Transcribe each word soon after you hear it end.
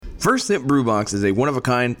First Sip Brew Box is a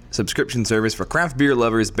one-of-a-kind subscription service for craft beer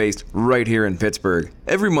lovers based right here in Pittsburgh.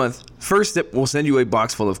 Every month, First Sip will send you a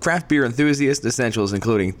box full of craft beer enthusiast essentials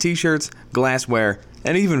including t-shirts, glassware,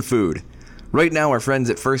 and even food. Right now, our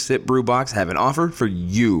friends at First Sip Brew Box have an offer for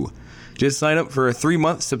you. Just sign up for a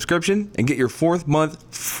 3-month subscription and get your 4th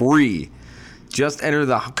month free. Just enter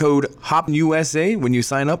the code HOPUSA when you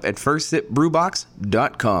sign up at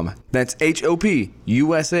firstsipbrewbox.com. That's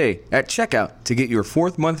HOPUSA at checkout to get your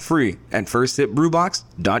 4th month free at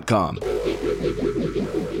firstsipbrewbox.com.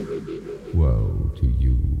 Woe to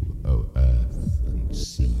you, O earth and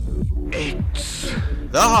sea. It's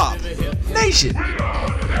the Hop Nation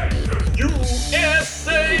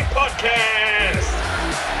USA Podcast.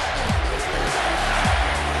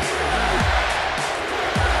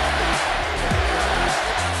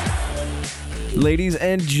 Ladies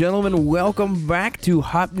and gentlemen, welcome back to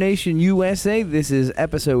Hop Nation USA. This is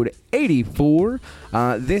episode 84.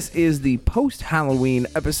 This is the post-Halloween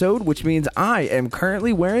episode, which means I am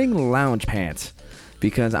currently wearing lounge pants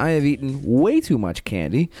because I have eaten way too much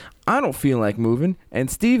candy. I don't feel like moving, and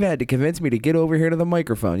Steve had to convince me to get over here to the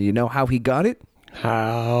microphone. You know how he got it?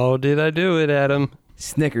 How did I do it, Adam?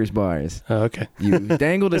 Snickers bars. Oh, okay. You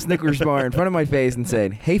dangled a Snickers bar in front of my face and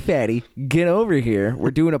said, "Hey, fatty, get over here. We're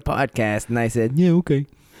doing a podcast." And I said, "Yeah, okay."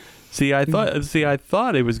 See, I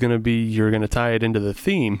thought it was going to be you're going to tie it into the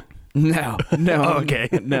theme. No. Okay.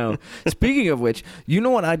 No. Speaking of which, you know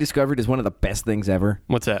what I discovered is one of the best things ever?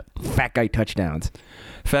 What's that? Fat guy touchdowns.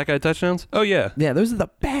 Fat guy touchdowns? Oh, yeah. Yeah, those are the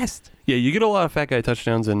best. Yeah, you get a lot of fat guy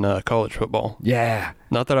touchdowns in college football. Yeah.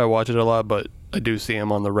 Not that I watch it a lot, but I do see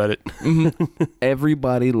them on the Reddit.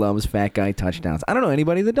 Everybody loves fat guy touchdowns. I don't know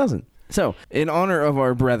anybody that doesn't. So, in honor of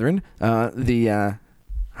our brethren, how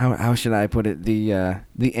should I put it? The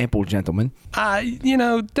ample gentleman.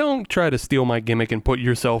 Don't try to steal my gimmick and put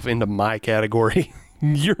yourself into my category.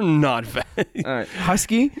 You're not fat. All right.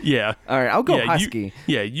 Husky? Yeah. All right, I'll go husky.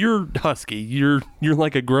 You're husky. You're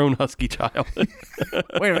like a grown husky child.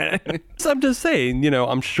 Wait a minute. So I'm just saying,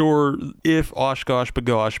 I'm sure if Oshkosh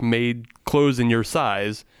Bagosh made clothes in your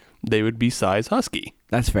size, they would be size husky.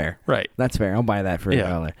 That's fair. Right. That's fair. I'll buy that for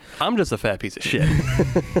 $1. I'm just a fat piece of shit.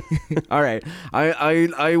 All right.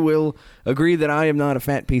 I will agree that I am not a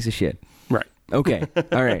fat piece of shit. Right. Okay.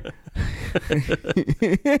 All right.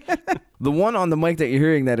 The one on the mic that you're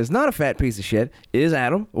hearing that is not a fat piece of shit is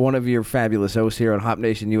Adam, one of your fabulous hosts here on Hop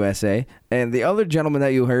Nation USA. And the other gentleman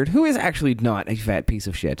that you heard, who is actually not a fat piece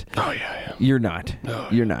of shit. Oh, yeah. You're not. No.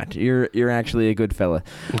 You're not. You're actually a good fella.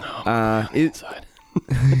 No, inside.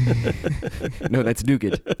 No, that's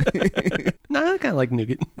Nougat. Nah, I kind of like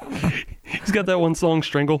Nougat. He's got that one song,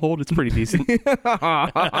 Stranglehold. It's pretty decent.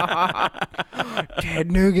 Ted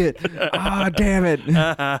Nougat. Ah, damn it.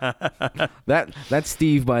 That's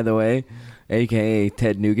Steve, by the way, a.k.a.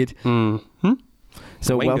 Ted Nougat. Mm-hmm.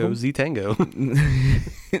 So Wango welcome. Z Tango. That's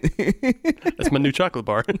my new chocolate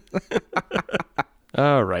bar.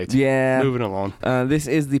 All right. Yeah. Moving along. This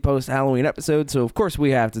is the post-Halloween episode, so of course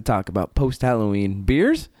we have to talk about post-Halloween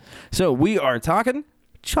beers. So we are talking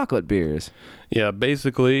chocolate beers. Yeah,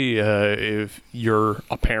 basically, if you're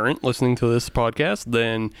a parent listening to this podcast,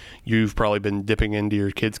 then you've probably been dipping into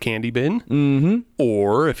your kid's candy bin. Mm-hmm.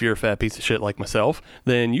 Or if you're a fat piece of shit like myself,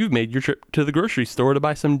 then you've made your trip to the grocery store to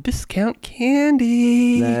buy some discount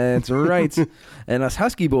candy. That's right. And us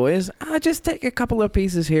Husky boys, just take a couple of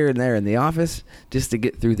pieces here and there in the office just to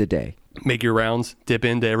get through the day. Make your rounds, dip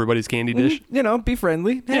into everybody's candy dish. Be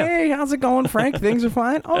friendly. Yeah. Hey, how's it going, Frank? Things are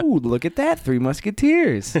fine? Oh, look at that. 3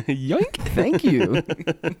 Musketeers. Yoink. Thank you.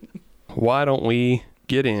 Why don't we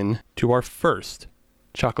get in to our first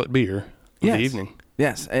chocolate beer of the evening?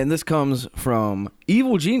 Yes, and this comes from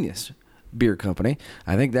Evil Genius Beer Company.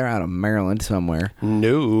 I think they're out of Maryland somewhere.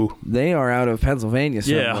 No. They are out of Pennsylvania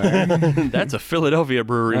somewhere. Yeah. That's a Philadelphia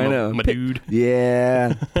brewery, I know. my dude.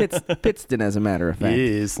 Yeah. Pittston, as a matter of fact.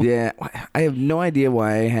 Yes. Yeah. I have no idea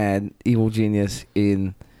why I had Evil Genius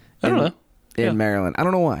in Maryland. I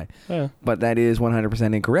don't know why. Yeah. But that is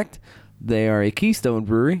 100% incorrect. They are a Keystone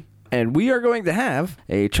brewery, and we are going to have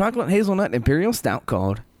a chocolate hazelnut imperial stout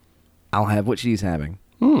called I'll Have What She's Having.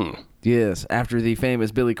 Yes, after the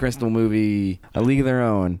famous Billy Crystal movie, A League of Their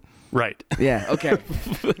Own. Right. Yeah, okay.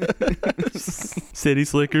 City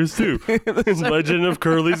Slickers 2. Legend of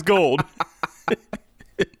Curly's Gold.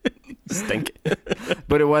 Stink.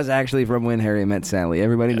 But it was actually from When Harry Met Sally.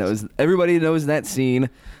 Everybody knows that scene.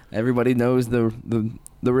 Everybody knows the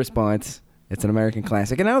response. It's an American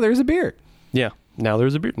classic. And now there's a beer. Yeah. Now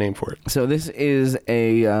there's a beer name for it. So this is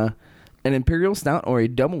an imperial stout or a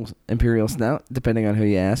double imperial stout, depending on who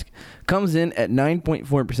you ask. Comes in at 9.4%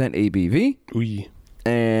 ABV. Ooh.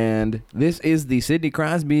 And this is the Sidney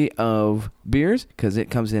Crosby of beers because it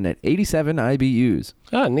comes in at 87 IBUs.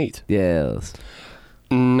 Ah, neat. Yes.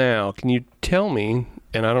 Now, can you tell me,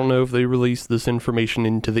 and I don't know if they released this information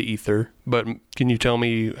into the ether, but can you tell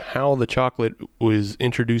me how the chocolate was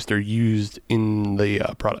introduced or used in the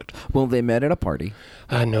product? Well, they met at a party.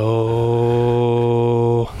 I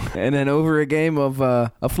know. And then over a game of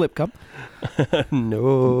a flip cup,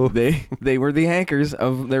 No. they were the anchors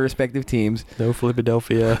of their respective teams. No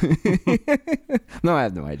Philadelphia. No, I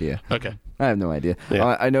have no idea. Okay. I have no idea.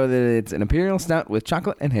 Yeah. I know that it's an imperial stout with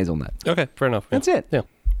chocolate and hazelnut. Okay, fair enough. Yeah. That's it. Yeah.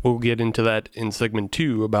 We'll get into that in segment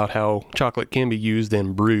 2 about how chocolate can be used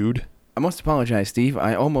and brewed. I must apologize, Steve.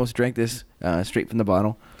 I almost drank this straight from the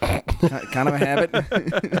bottle. Kind of a habit.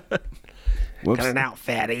 Whoops. Cut it out,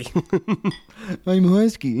 fatty. I'm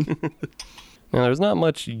husky. Now, there's not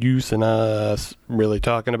much use in us really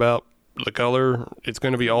talking about the color. It's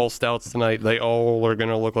going to be all stouts tonight. They all are going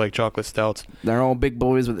to look like chocolate stouts. They're all big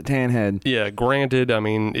boys with a tan head. Yeah, granted, I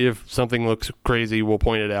mean, if something looks crazy, we'll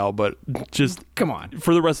point it out, but just Come on.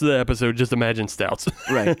 for the rest of the episode, just imagine stouts.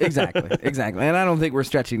 Right, exactly. Exactly. And I don't think we're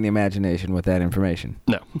stretching the imagination with that information.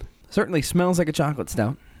 No. Certainly smells like a chocolate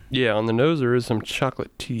stout. Yeah, on the nose, there is some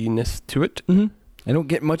chocolatiness to it. Mm-hmm. I don't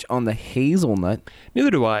get much on the hazelnut.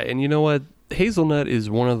 Neither do I. And you know what? Hazelnut is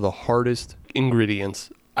one of the hardest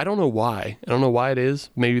ingredients. I don't know why. I don't know why it is.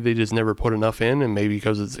 Maybe they just never put enough in, and maybe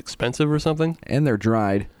because it's expensive or something. And they're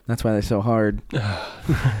dried. That's why they're so hard.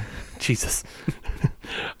 Jesus.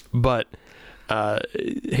 But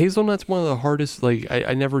hazelnut's one of the hardest. Like,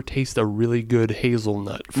 I never taste a really good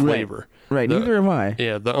hazelnut flavor. Right, neither have I.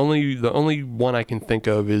 Yeah, the only one I can think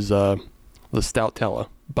of is the Stout Tella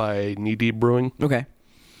by Knee Deep Brewing. Okay.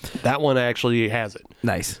 That one actually has it.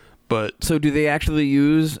 Nice. But So do they actually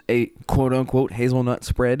use a quote-unquote hazelnut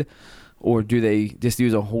spread, or do they just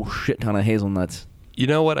use a whole shit ton of hazelnuts? you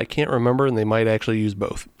know what? I can't remember, and they might actually use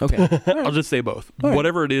both. Okay. I'll just say both. All right.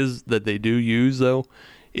 Whatever it is that they do use, though,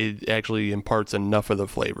 it actually imparts enough of the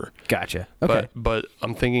flavor. Gotcha. Okay. But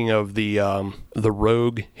I'm thinking of the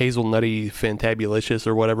Rogue Hazelnutty Fantabulicious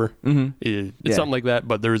or whatever. Mm-hmm. It's Yeah. something like that,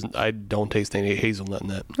 but I don't taste any hazelnut in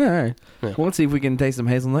that. All right. Yeah. Well, let's see if we can taste some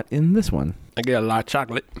hazelnut in this one. I get a lot of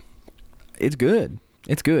chocolate. It's good.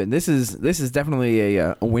 It's good. This is definitely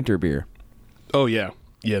a winter beer. Oh yeah.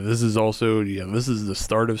 Yeah, this is the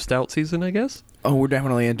start of stout season, I guess. Oh, we're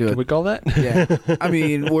definitely into Can it. we call that? Yeah. I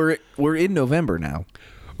mean, we're in November now.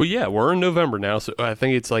 Well, yeah, we're in November now, so I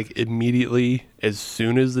think it's like immediately as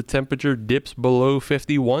soon as the temperature dips below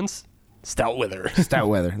 50 once, stout weather. Stout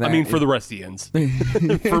weather. I mean, for the rest of the ends.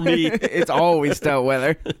 For me, it's always stout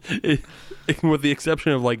weather. with the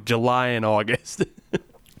exception of like July and August.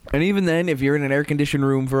 And even then, if you're in an air-conditioned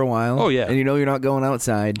room for a while, Oh, yeah. and you know you're not going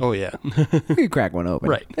outside, Oh yeah. you can crack one open.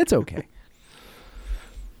 Right. It's okay.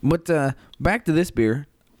 But back to this beer,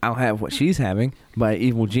 I'll have what she's having by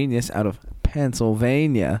Evil Genius out of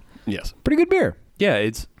Pennsylvania. Yes. Pretty good beer. Yeah,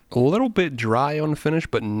 it's a little bit dry on the finish,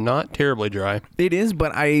 but not terribly dry. It is,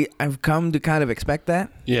 but I've come to kind of expect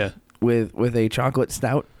that Yeah. with a chocolate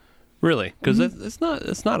stout. Really, because it's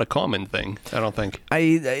not a common thing. I don't think.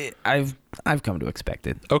 I've come to expect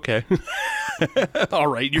it. Okay. All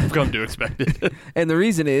right, you've come to expect it. And the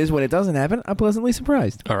reason is when it doesn't happen, I'm pleasantly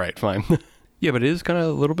surprised. All right, fine. Yeah, but it is kind of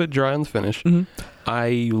a little bit dry on the finish. Mhm.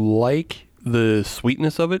 I like the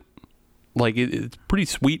sweetness of it. Like it's pretty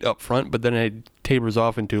sweet up front, but then it tapers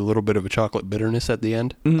off into a little bit of a chocolate bitterness at the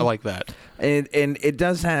end. Mhm. I like that. And it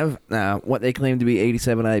does have what they claim to be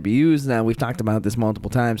 87 IBUs. Now, we've talked about this multiple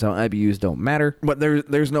times, how IBUs don't matter. But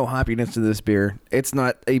there's no hoppiness to this beer. It's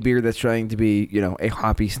not a beer that's trying to be, a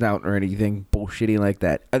hoppy stout or anything bullshitty like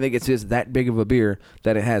that. I think it's just that big of a beer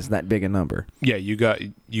that it has that big a number. Yeah, you got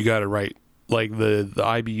it right. Like the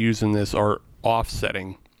IBUs in this are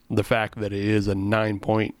offsetting the fact that it is a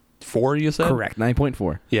 9.4, you said? Correct,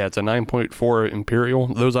 9.4. Yeah, it's a 9.4 Imperial.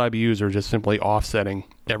 Those IBUs are just simply offsetting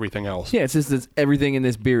everything else. Yeah, it's just that everything in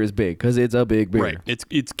this beer is big because it's a big beer. Right.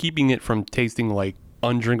 It's keeping it from tasting like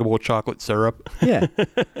undrinkable chocolate syrup. Yeah.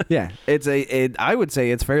 Yeah. I would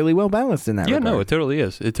say it's fairly well balanced in that Yeah, regard. no, it totally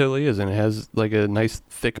is. It totally is. And it has like a nice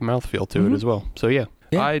thick mouthfeel to it as well. So yeah,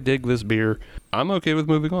 I dig this beer. I'm okay with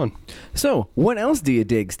moving on. So, what else do you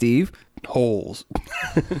dig, Steve? Holes.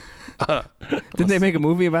 Didn't they make a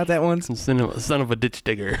movie about that once? Son of a ditch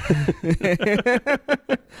digger.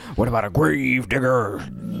 What about a grave digger?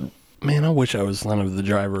 Man, I wish I was son of the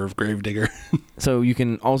driver of Gravedigger. So you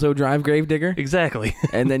can also drive grave digger, Exactly.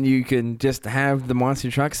 and then you can just have the monster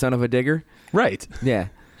truck, son of a digger. Right. Yeah.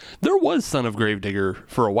 There was Son of Gravedigger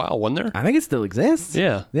for a while, wasn't there? I think it still exists.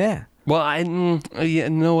 Yeah. Yeah. Well, you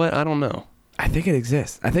know what? I don't know. I think it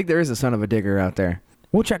exists. I think there is a son of a digger out there.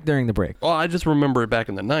 We'll check during the break. Well, I just remember it back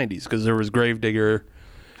in the 90s because there was Gravedigger,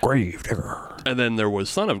 Gravedigger. and then there was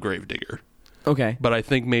Son of Gravedigger. Okay. But I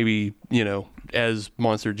think maybe, as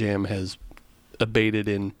Monster Jam has abated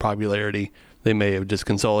in popularity, they may have just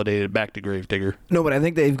consolidated back to Gravedigger. No, but I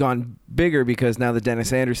think they've gone bigger because now the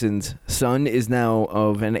Dennis Anderson's son is now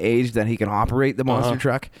of an age that he can operate the monster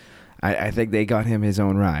truck. I think they got him his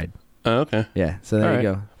own ride. Oh, okay. Yeah, so there you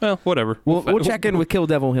go. Well, whatever. We'll check in with Kill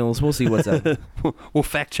Devil Hills. We'll see what's up. We'll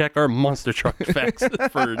fact check our monster truck facts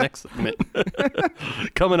for next segment.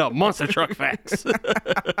 Coming up, monster truck facts.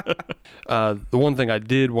 The one thing I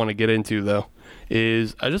did want to get into, though,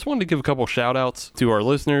 is I just wanted to give a couple shout outs to our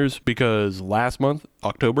listeners because last month,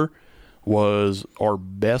 October, was our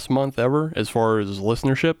best month ever as far as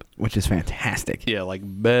listenership. Which is fantastic. Yeah, like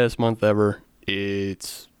best month ever.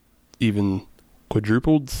 It's even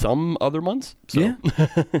quadrupled some other months. So Yeah.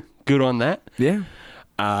 good on that. Yeah.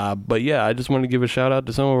 But yeah, I just want to give a shout out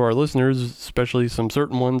to some of our listeners, especially some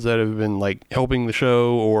certain ones that have been like helping the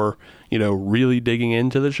show or, really digging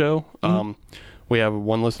into the show. We have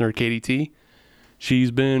one listener, Katie T.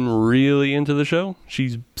 She's been really into the show.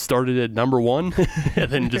 She's started at number 1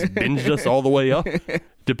 and then just binged us all the way up.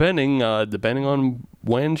 Depending on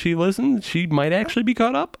when she listens, she might actually be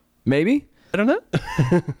caught up. Maybe. I don't know.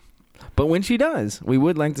 But when she does, we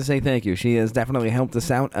would like to say thank you. She has definitely helped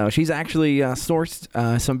us out. She's actually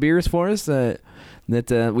sourced some beers for us that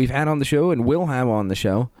we've had on the show and will have on the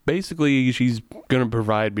show. Basically, she's going to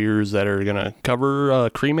provide beers that are going to cover a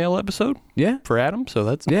Cream Ale episode. Yeah. For Adam, so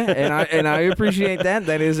that's... Yeah, and I appreciate that.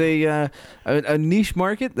 That is a niche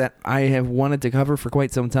market that I have wanted to cover for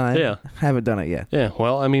quite some time. Yeah. Haven't done it yet. Yeah,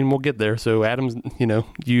 well, I mean, we'll get there. So Adam's,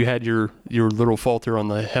 you had your little falter on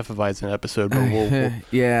the Hefeweizen episode, but we'll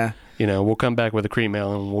Yeah. we'll come back with a Cream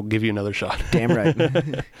Ale and we'll give you another shot. Damn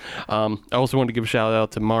right. I also wanted to give a shout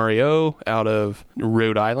out to Mario out of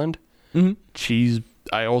Rhode Island. Mm-hmm.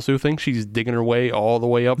 I also think she's digging her way all the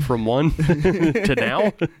way up from 1 to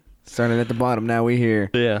now. Started at the bottom, now we here.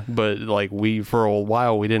 Yeah, but for a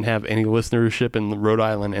while, we didn't have any listenership in Rhode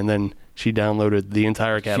Island, and then she downloaded the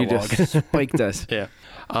entire catalog. She just spiked us. Yeah.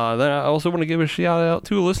 Then I also want to give a shout out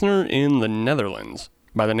to a listener in the Netherlands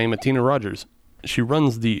by the name of Tina Rogers. She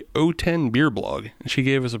runs the O10 beer blog. She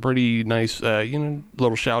gave us a pretty nice,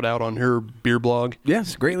 little shout out on her beer blog.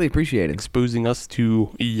 Yes, greatly appreciated. Exposing us to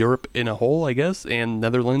Europe in a whole, I guess, and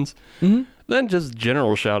Netherlands. Mm-hmm. Then just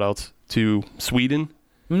general shout outs to Sweden.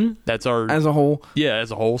 Mm-hmm. That's our... As a whole. Yeah, as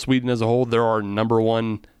a whole. Sweden as a whole. They're our number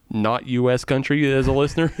 1 not U.S. country as a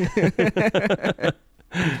listener.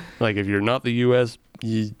 Like, if you're not the U.S.,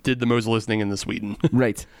 you did the most listening in the Sweden.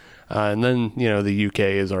 Right. And then, the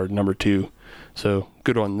U.K. is our number 2. So,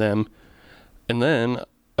 good on them. And then,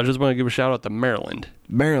 I just want to give a shout out to Maryland.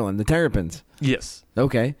 Maryland, the Terrapins. Yes.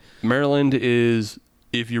 Okay. Maryland is,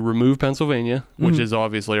 if you remove Pennsylvania, which is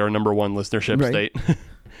obviously our number 1 listenership state,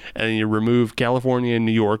 and you remove California and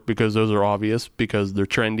New York because those are obvious because they're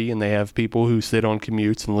trendy and they have people who sit on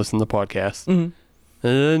commutes and listen to podcasts. Mm-hmm.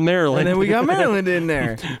 And then Maryland. And then we got Maryland in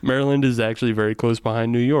there. Maryland is actually very close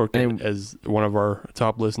behind New York as one of our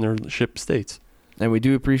top listenership states. And we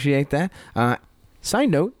do appreciate that. Side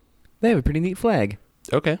note, they have a pretty neat flag.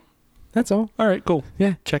 Okay. That's all. All right, cool.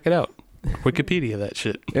 Yeah. Check it out. Wikipedia that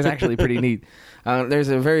shit. It's actually pretty neat. There's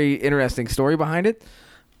a very interesting story behind it.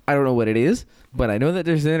 I don't know what it is, but I know that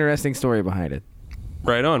there's an interesting story behind it.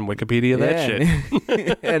 Right on, Wikipedia that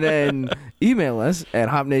shit. And then email us at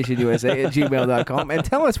hopnationusa@gmail.com and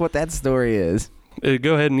tell us what that story is.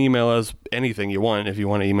 Go ahead and email us anything you want. If you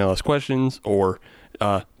want to email us questions or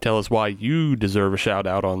tell us why you deserve a shout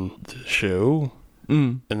out on the show,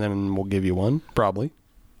 and then we'll give you one, probably.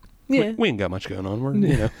 Yeah. We ain't got much going on.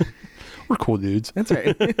 We're, we're cool dudes. That's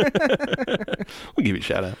right. We'll give you a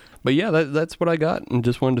shout out. But yeah, that's what I got. And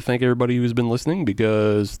just wanted to thank everybody who's been listening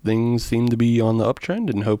because things seem to be on the uptrend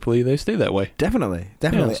and hopefully they stay that way. Definitely.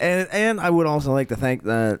 Yes. And I would also like to thank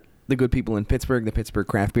the good people in Pittsburgh, the Pittsburgh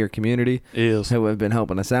craft beer community, Yes. who have been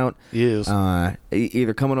helping us out. Yes.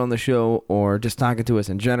 Either coming on the show or just talking to us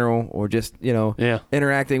in general or just,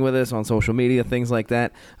 interacting with us on social media, things like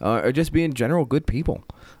that, or just being general good people.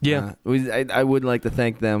 Yeah. I would like to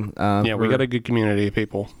thank them. We got a good community of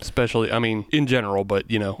people, especially, in general, but,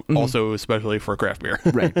 also especially for craft beer.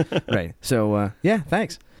 Right. So,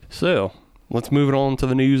 thanks. So, let's move it on to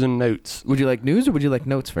the news and notes. Would you like news or would you like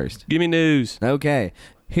notes first? Give me news. Okay.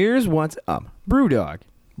 Here's what's up. Brewdog.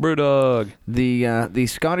 The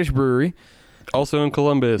Scottish brewery. Also in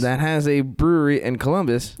Columbus. That has a brewery in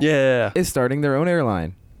Columbus. Yeah. Is starting their own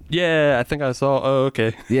airline. Yeah, I think I saw. Oh,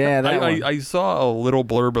 okay. Yeah, that one. I saw a little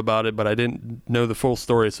blurb about it, but I didn't know the full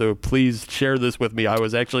story. So please share this with me. I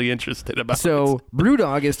was actually interested about it. So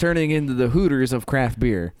BrewDog is turning into the Hooters of craft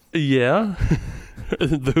beer. Yeah.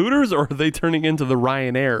 The Hooters, or are they turning into the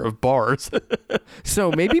Ryanair of bars?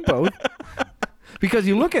 So maybe both. Because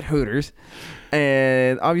you look at Hooters,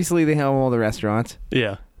 and obviously they have all the restaurants.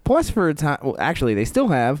 Yeah. Plus, for a time, well, actually, they still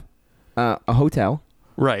have a hotel.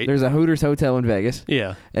 Right. There's a Hooters hotel in Vegas.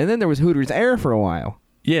 Yeah. And then there was Hooters Air for a while.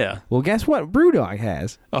 Yeah. Well, guess what? BrewDog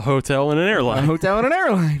has A hotel and an a airline. hotel and an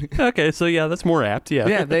airline. Okay, so yeah, that's more apt. Yeah.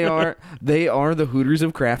 Yeah, they are the Hooters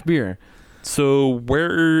of craft beer. So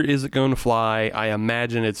where is it going to fly? I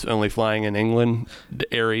imagine it's only flying in England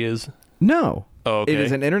areas. No. Oh, okay. It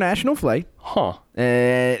is an international flight. Huh.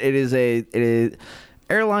 Airline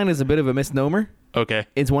is a bit of a misnomer. Okay.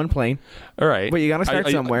 It's one plane. All right. But you gotta start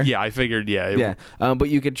somewhere. Yeah, I figured. Yeah. Yeah. But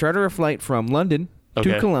you could charter a flight from London to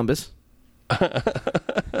Okay. Columbus.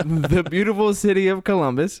 The beautiful city of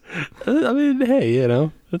Columbus. I mean, hey,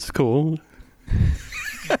 that's cool.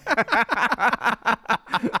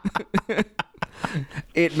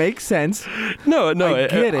 It makes sense. No, I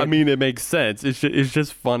get it. I mean, it makes sense. It's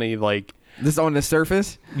just funny, like. This on the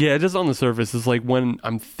surface. Yeah, just on the surface. It's like when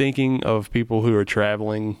I'm thinking of people who are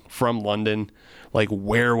traveling from London, like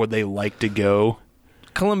where would they like to go?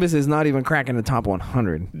 Columbus is not even cracking the top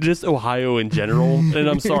 100. Just Ohio in general. And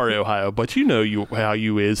I'm sorry, Ohio, but you know how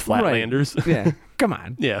you is, Flatlanders. Right. Yeah. Come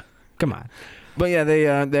on. Yeah. Come on. But yeah,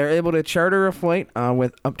 they're able to charter a flight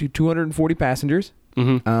with up to 240 passengers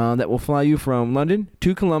that will fly you from London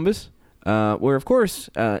to Columbus, where, of course,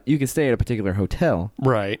 you can stay at a particular hotel.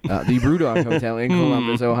 Right. The BrewDog Hotel in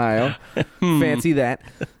Columbus, Ohio. Fancy that.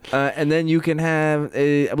 And then you can have,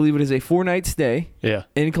 I believe it is a 4-night stay Yeah.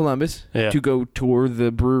 in Columbus Yeah. to go tour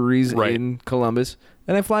the breweries Right. in Columbus,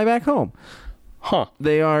 and then fly back home. Huh.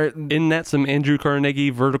 They are... Isn't that some Andrew Carnegie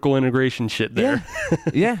vertical integration shit there?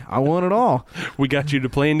 Yeah, I want it all. We got you the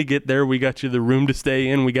plane to get there. We got you the room to stay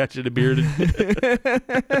in. We got you the beer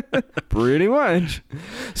to... Pretty much.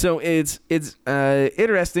 So it's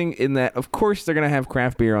interesting in that, of course, they're going to have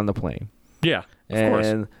craft beer on the plane. Yeah, of course.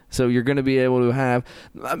 And so you're going to be able to have...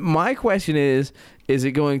 My question is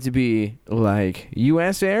it going to be like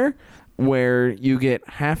U.S. Air, where you get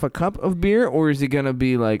half a cup of beer, or is it going to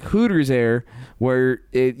be like Hooters Air, where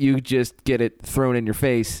you just get it thrown in your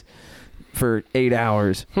face for 8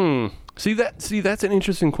 hours? See, that's an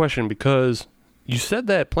interesting question, because you said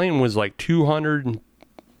that plane was like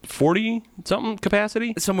 240 something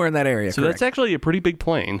capacity. Somewhere in that area. So correct. that's actually a pretty big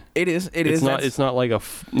plane. It is. It's not like a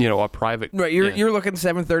private. Right, you're looking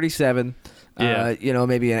 737. Yeah.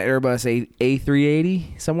 Maybe an Airbus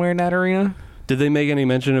A380 somewhere in that arena. Did they make any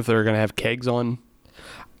mention if they're going to have kegs on?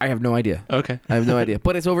 I have no idea. Okay. I have no idea.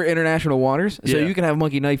 But it's over international waters, so Yeah. you can have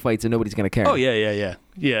monkey knife fights and nobody's going to care. Oh yeah.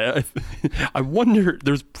 I wonder.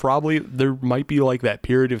 There might be like that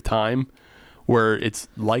period of time where it's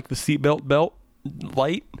like the seatbelt belt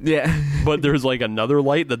light, Yeah. but there's like another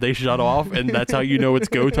light that they shut off, and that's how you know it's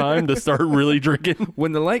go time to start really drinking.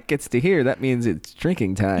 When the light gets to here, that means it's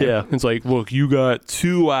drinking time. Yeah, it's like, look, you got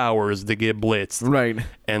 2 hours to get blitzed, Right.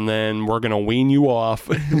 and then we're gonna wean you off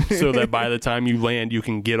so that by the time you land, you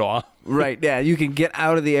can get off. Right. Yeah. You can get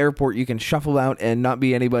out of the airport. You can shuffle out and not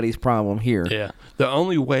be anybody's problem here. Yeah, the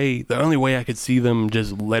only way I could see them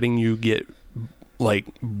just letting you get like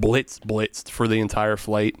blitzed for the entire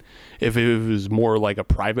flight if it was more like a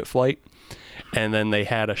private flight, and then they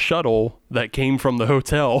had a shuttle that came from the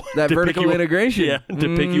hotel. That to pick vertical you up- integration. Yeah,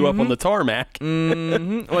 to pick you up on the tarmac.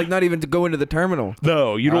 Like not even to go into the terminal.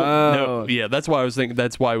 No, you don't. Oh. No, yeah, that's why I was thinking.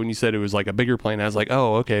 That's why when you said it was like a bigger plane, I was like,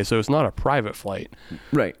 oh, okay, so it's not a private flight.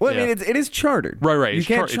 Right. Well, Yeah. I mean, it is chartered. Right. You It's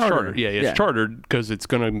can't it's charter. chartered. Yeah, it's chartered because it's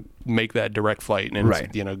gonna make that direct flight, and Right.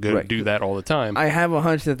 it's, go Right. do that all the time. I have a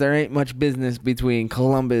hunch that there ain't much business between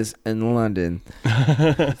Columbus and London.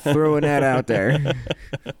 Throwing that out there.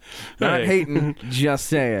 Not Hey. hating, just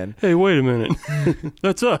saying. Hey, wait a minute.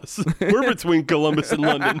 That's us. We're between Columbus and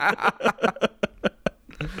London.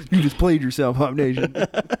 You just played yourself, Hop Nation.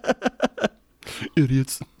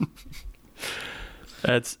 Idiots.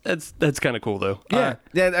 That's kind of cool though. Yeah,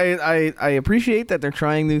 I appreciate that they're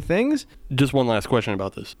trying new things. Just one last question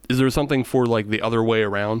about this. Is there something for like the other way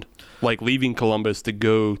around? Like leaving Columbus to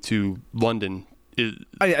go to London?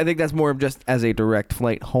 I think that's more of just as a direct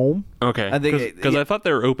flight home. Okay. I think Because I thought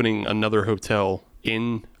they were opening another hotel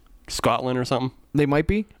in Scotland or something. They might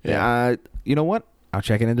be. Yeah. You know what? I'll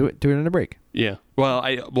check into it during the break. Yeah. Well,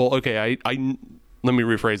 okay. I let me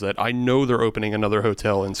rephrase that. I know they're opening another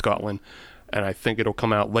hotel in Scotland, and I think it'll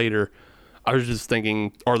come out later. I was just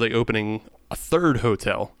thinking, are they opening a third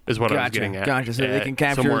hotel is what I was getting at. Gotcha. So they can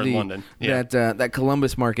capture somewhere in London. Yeah. that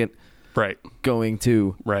Columbus market Right. going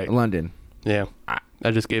to Right. London. Yeah.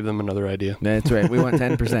 I just gave them another idea. That's right. We want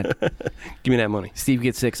 10%. Give me that money. Steve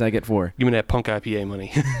gets 6, I get 4. Give me that punk IPA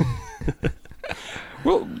money.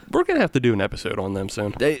 Well, we're going to have to do an episode on them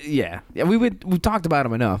soon. Yeah. We've talked about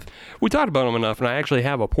them enough. We talked about them enough, and I actually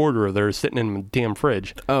have a porter of theirs sitting in my damn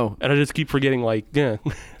fridge. Oh. And I just keep forgetting, like, yeah.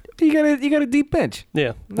 You got a deep bench.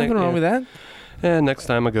 Yeah. Nothing wrong with that. And next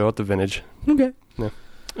time I go at the vintage. Okay. Yeah.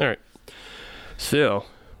 All right. So,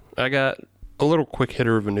 I got a little quick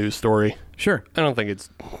hitter of a news story. Sure. I don't think it's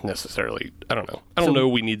necessarily, I don't know. I don't know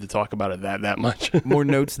we need to talk about it that much. More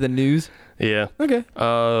notes than news? Yeah. Okay.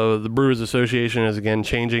 The Brewers Association is again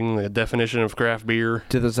changing the definition of craft beer.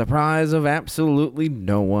 To the surprise of absolutely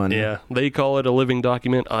no one. Yeah. They call it a living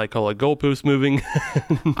document. I call it goalpost moving.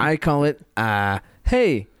 I call it,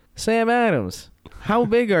 hey, Sam Adams, how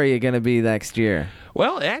big are you going to be next year?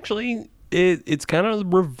 Well, actually, it's kind of the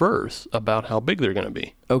reverse about how big they're going to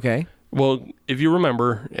be. Okay. Well, if you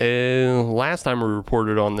remember, last time we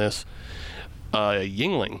reported on this,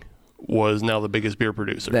 Yuengling was now the biggest beer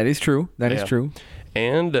producer. That is true. That is true.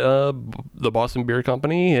 And the Boston Beer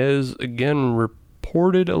Company has, again,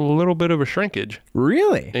 reported a little bit of a shrinkage.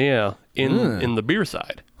 Really? Yeah, in the beer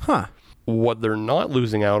side. Huh. What they're not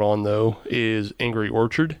losing out on, though, is Angry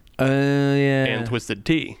Orchard Yeah. and Twisted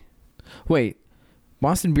Tea. Wait,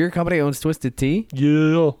 Boston Beer Company owns Twisted Tea?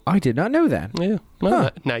 Yeah. I did not know that. Yeah.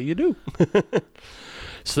 Well, now you do.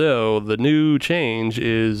 So the new change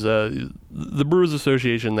is the Brewers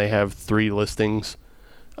Association. They have 3 listings: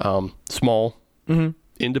 small,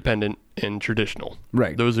 independent, and traditional.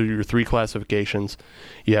 Right. Those are your 3 classifications.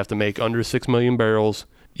 You have to make under 6 million barrels.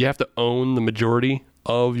 You have to own the majority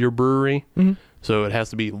of your brewery. So it has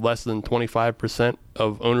to be less than 25%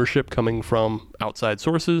 of ownership coming from outside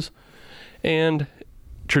sources. And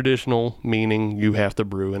traditional, meaning you have to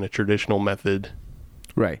brew in a traditional method.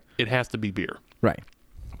 Right. It has to be beer. Right.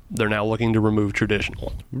 They're now looking to remove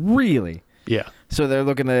traditional. Really? Yeah. So they're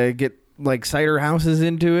looking to get like cider houses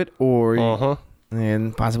into it, or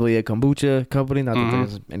and possibly a kombucha company. Not that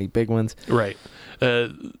there's any big ones. Right.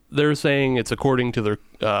 They're saying it's according to their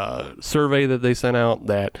survey that they sent out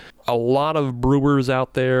that a lot of brewers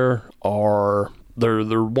out there are they're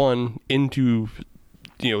into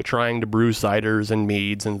trying to brew ciders and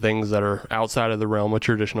meads and things that are outside of the realm of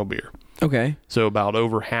traditional beer. Okay. So about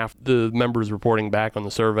over half the members reporting back on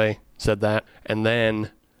the survey said that. And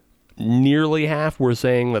then nearly half were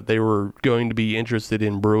saying that they were going to be interested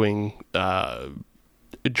in brewing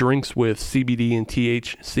drinks with CBD and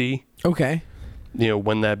THC. Okay.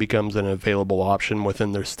 When that becomes an available option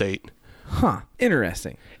within their state. Huh.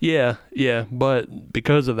 Interesting. Yeah. But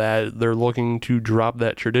because of that, they're looking to drop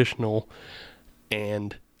that traditional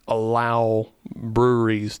and allow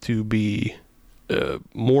breweries to be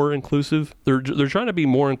more inclusive. They're trying to be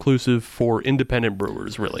more inclusive for independent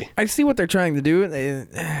brewers, really. I see what they're trying to do,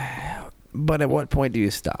 but at what point do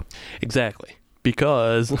you stop? Exactly,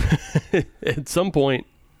 because at some point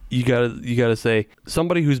you gotta say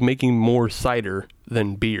somebody who's making more cider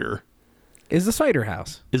than beer Is a cider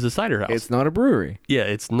house. is a cider house. It's not a brewery. Yeah,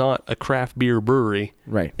 it's not a craft beer brewery,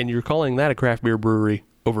 Right. and you're calling that a craft beer brewery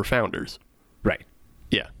over Founders. Right.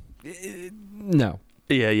 Yeah, No.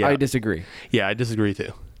 yeah. I disagree. Yeah, I disagree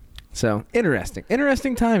too. So,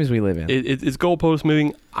 interesting times we live in. It's goalpost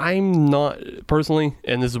moving. I'm not personally,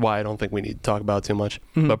 and this is why I don't think we need to talk about it too much,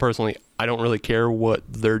 but personally, I don't really care what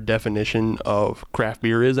their definition of craft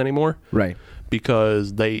beer is anymore. Right.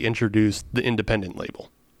 Because they introduced the independent label.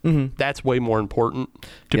 That's way more important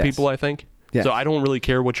to Yes. people, I think. Yes. So I don't really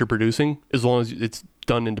care what you're producing as long as it's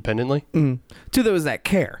done independently. To those that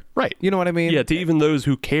care. Right. You know what I mean? Yeah, to even those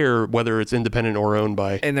who care whether it's independent or owned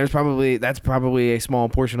by. And that's probably a small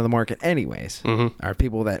portion of the market anyways. Are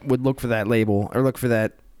people that would look for that label or look for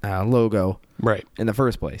that logo Right. in the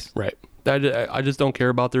first place. Right. I just don't care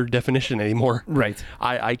about their definition anymore. Right.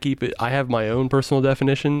 I keep it. I have my own personal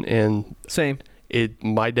definition, and Same.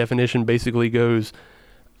 my definition basically goes,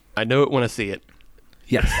 I know it when I see it.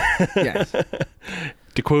 Yes. Yes.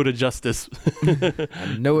 To quote a justice,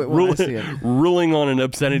 I know it when I see it. ruling on an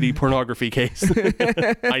obscenity pornography case.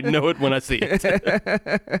 I know it when I see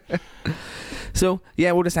it. So,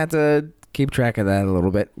 yeah, we'll just have to keep track of that a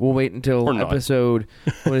little bit. We'll wait until Or not. episode,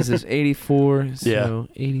 what is this, 84? So, Yeah.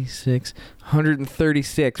 86,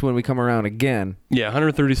 136 when we come around again. Yeah,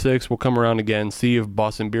 136. We'll come around again, see if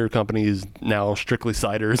Boston Beer Company is now strictly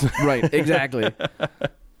ciders. Right, exactly.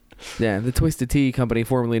 Yeah, the Twisted Tea Company,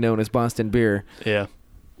 formerly known as Boston Beer. Yeah.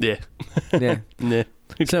 Yeah. Nah.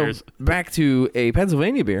 Who So, cares? back to a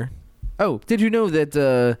Pennsylvania beer. Oh, did you know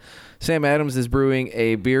that Sam Adams is brewing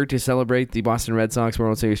a beer to celebrate the Boston Red Sox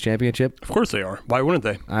World Series championship? Of course they are. Why wouldn't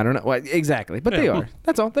they? I don't know. Well, exactly, but they Yeah. are.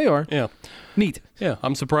 That's all. They are. Yeah. Neat. Yeah.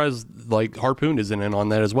 I'm surprised, like, Harpoon isn't in on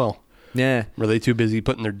that as well. Yeah. Were they too busy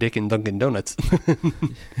putting their dick in Dunkin' Donuts?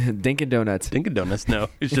 Dinkin' Donuts. Dunkin' Donuts? No.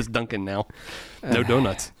 It's just Dunkin' now. No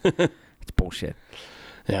donuts. It's bullshit.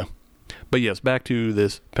 Yeah. But yes, back to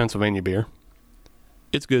this Pennsylvania beer.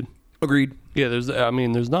 It's good. Agreed. Yeah, there's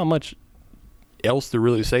not much else to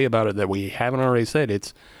really say about it that we haven't already said.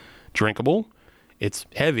 It's drinkable. It's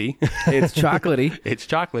heavy. It's chocolatey. It's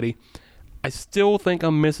chocolatey. I still think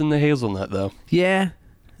I'm missing the hazelnut, though. Yeah.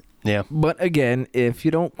 Yeah. But again, if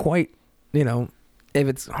you don't quite, if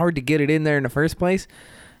it's hard to get it in there in the first place,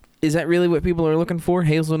 is that really what people are looking for?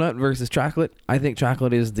 Hazelnut versus chocolate? I think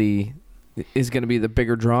chocolate is going to be the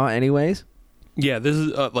bigger draw anyways. Yeah, this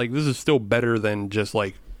is still better than just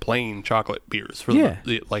like plain chocolate beers for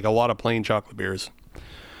like a lot of plain chocolate beers.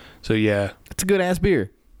 So yeah, It's a good ass beer.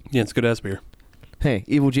 yeah, it's good ass beer. Hey,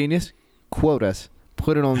 Evil Genius, quote us.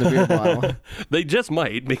 Put it on the beer bottle. They just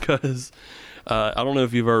might because I don't know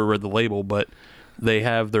if you've ever read the label, but they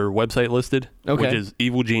have their website listed, which is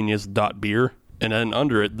evilgenius.beer. And then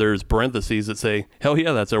under it, there's parentheses that say, hell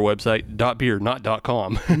yeah, that's our website, .beer, not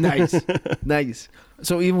 .com. Nice. Nice.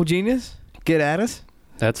 So Evil Genius, get at us.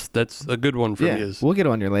 That's a good one for Yeah, me. we'll get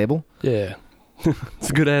on your label. Yeah. It's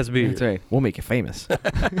a good ass beer. That's right. We'll make you famous.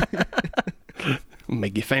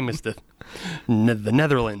 Make you famous to the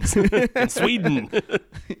Netherlands and Sweden.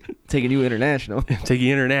 Taking you international. Take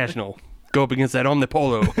you international. Go up against that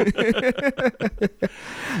Omnipolo.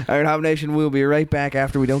 All right, Hop Nation, we'll be right back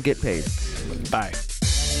after we don't get paid. Bye.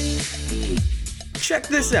 Check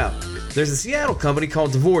this out. There's a Seattle company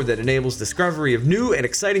called Tavour that enables discovery of new and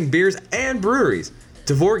exciting beers and breweries.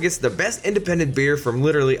 Tavour gets the best independent beer from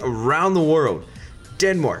literally around the world.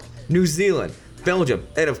 Denmark, New Zealand, Belgium,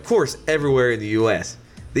 and of course everywhere in the US.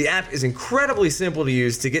 The app is incredibly simple to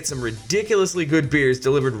use to get some ridiculously good beers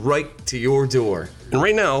delivered right to your door. And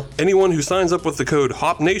right now, anyone who signs up with the code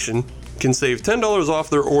HOPNATION can save $10 off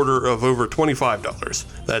their order of over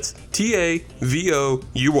 $25. That's TAVOUR.com,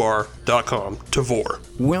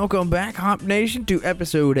 Tavour. Welcome back, Hop Nation, to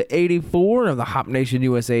episode 84 of the Hop Nation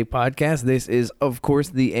USA podcast. This is, of course,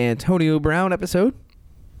 the Antonio Brown episode.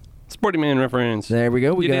 Sporty Man reference. There we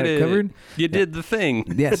go. We got it covered. You did the thing.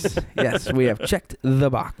 Yes, yes, we have checked the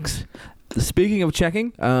box. Speaking of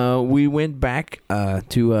checking, we went back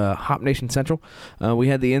to Hop Nation Central. We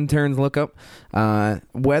had the interns look up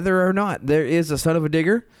whether or not there is a Son of a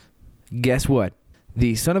Digger. Guess what?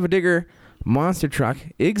 The Son of a Digger monster truck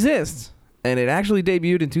exists, and it actually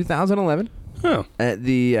debuted in 2011 Oh. at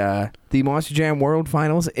the Monster Jam World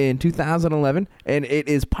Finals in 2011, and it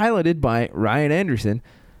is piloted by Ryan Anderson,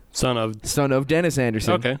 Son of Dennis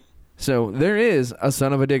Anderson. Okay. So there is a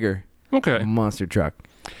Son of a Digger Okay. monster truck.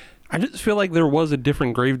 I just feel like there was a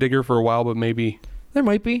different Gravedigger for a while, but maybe. There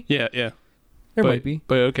might be. Yeah. There might be.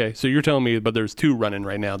 But okay, so you're telling me, but there's two running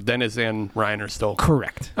right now. Dennis and Ryan are still.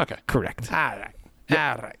 Correct. Okay. Correct. All right.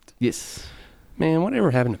 All right. Yes. Man,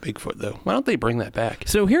 whatever happened to Bigfoot, though? Why don't they bring that back?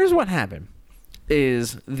 So here's what happened.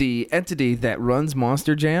 Is the entity that runs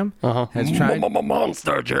Monster Jam has tried...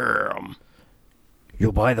 Monster Jam.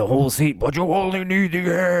 You'll buy the whole seat, but you only need the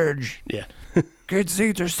edge. Yeah. Kids'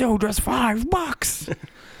 seats are still just $5.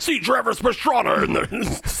 See Travis Pastrana in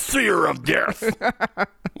the seer of death.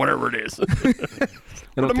 Whatever it is.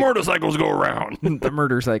 The motorcycles go around. The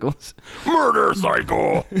murder cycles. Murder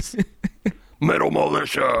cycles. Metal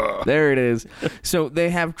militia. There it is. So they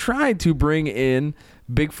have tried to bring in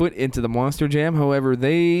Bigfoot into the Monster Jam. However,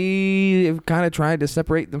 they have kind of tried to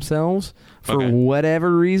separate themselves for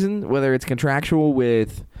whatever reason, whether it's contractual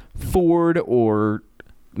with Ford or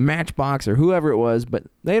Matchbox or whoever it was, but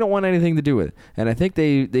they don't want anything to do with it. And I think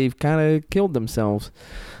they've kind of killed themselves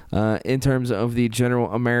in terms of the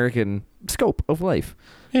general American scope of life.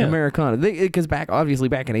 Yeah. Americana. Because back in the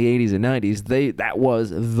 80s and 90s, that was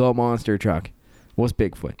the monster truck. Was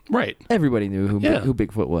Bigfoot. Right. Everybody knew who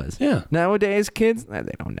Bigfoot was. Yeah. Nowadays, kids, they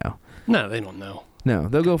don't know. No, they don't know. No,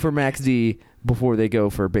 they'll go for Max D before they go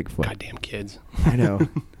for Bigfoot. Goddamn kids. I know.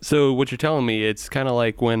 So what you're telling me, it's kind of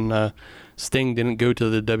like when Sting didn't go to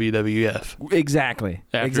the WWF. Exactly.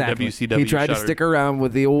 After WCW He tried to shuttered. stick around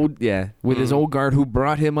with the old, with his old guard who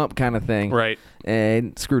brought him up kind of thing. Right.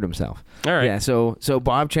 And screwed himself. All right. Yeah, so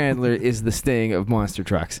Bob Chandler is the Sting of monster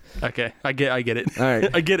trucks. Okay, I get it. All right.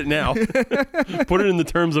 I get it now. Put it in the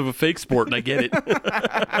terms of a fake sport, and I get it.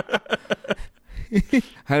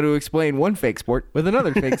 How to explain one fake sport with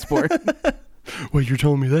another fake sport. Wait, you're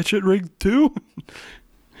telling me that shit rigged too?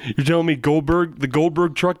 You're telling me the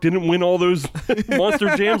Goldberg truck didn't win all those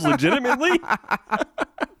Monster Jams legitimately?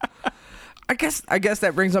 I guess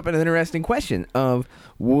that brings up an interesting question of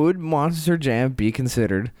would Monster Jam be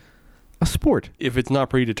considered a sport? If it's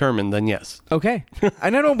not predetermined, then yes. Okay,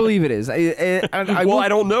 and I don't believe it is. I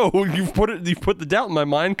don't know. You've put the doubt in my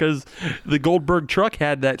mind because the Goldberg truck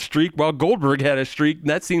had that streak while Goldberg had a streak.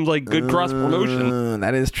 That seems like good cross promotion.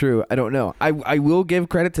 That is true. I don't know. I will give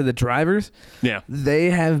credit to the drivers. Yeah,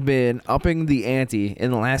 they have been upping the ante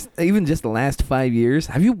in the last 5 years.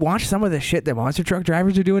 Have you watched some of the shit that monster truck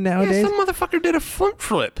drivers are doing nowadays? Yeah, some motherfucker did a front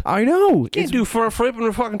flip. I know. Can't do front flip in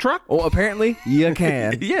a fucking truck. Well, apparently you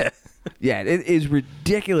can. Yeah. Yeah, it is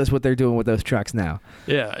ridiculous what they're doing with those trucks now.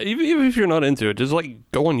 Yeah, even if you're not into it, just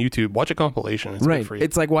like go on YouTube, watch a compilation. It's good for you.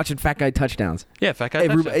 It's like watching Fat Guy Touchdowns. Yeah, Fat Guy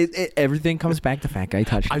Touchdowns. Everything comes back to Fat Guy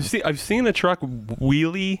Touchdowns. I've seen a truck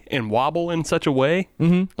wheelie and wobble in such a way,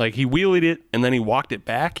 like he wheelied it and then he walked it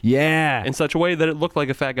back. Yeah, in such a way that it looked like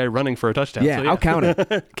a fat guy running for a touchdown. Yeah, so, I'll count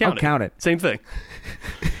it. Count it. Same thing.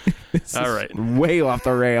 All right, way off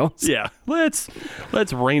the rails. Yeah, let's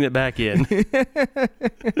rein it back in.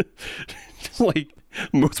 Just like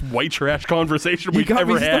most white trash conversation we've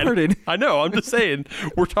ever had. Started. I know. I'm just saying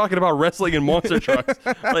we're talking about wrestling and monster trucks.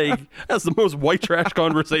 Like that's the most white trash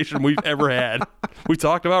conversation we've ever had. We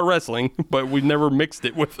talked about wrestling, but we've never mixed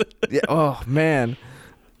it with. Yeah, oh man.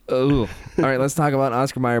 Oh. All right, let's talk about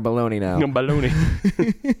Oscar Mayer baloney now.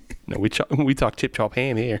 Baloney. No, we talk chip chop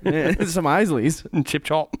ham here. Some Isleys. Chip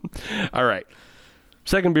chop. All right.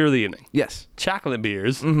 Second beer of the evening. Yes. Chocolate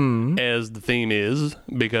beers, as the theme is,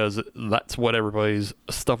 because that's what everybody's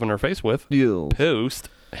stuffing their face with post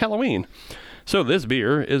Halloween. So this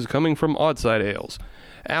beer is coming from Oddside Ales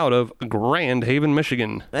out of Grand Haven,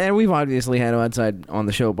 Michigan. And we've obviously had Oddside on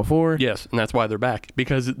the show before. Yes, and that's why they're back,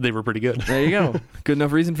 because they were pretty good. There you go. Good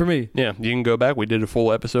enough reason for me. Yeah, you can go back. We did a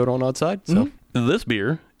full episode on Oddside. So this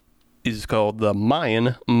beer is called the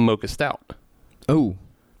Mayan Mocha Stout. Oh.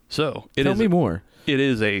 So Tell me more. It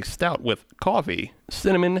is a stout with coffee,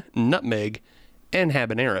 cinnamon, nutmeg, and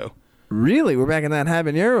habanero. Really? We're back in that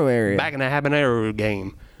habanero area. Back in the habanero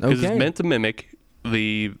game. Because it's meant to mimic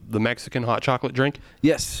the Mexican hot chocolate drink.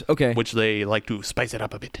 Yes. Okay. Which they like to spice it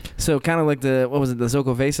up a bit. So kind of like the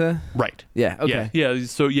Zocovesa? Right. Yeah. Okay. Yeah.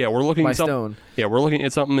 So we're looking By at something. Stone. Yeah, we're looking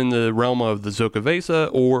at something in the realm of the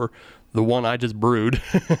Zocovesa or the one I just brewed.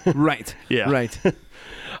 Right. Yeah. Right.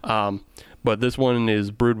 But this one is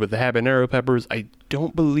brewed with the habanero peppers. I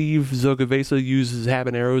don't believe Zocovesa uses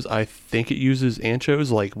habaneros. I think it uses anchos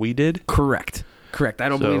like we did. Correct. I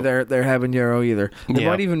don't believe they're habanero either. They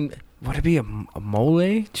might even... Would it be a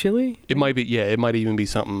mole chili? It might be. Yeah, it might even be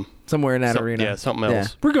something somewhere in that arena. Yeah, something else.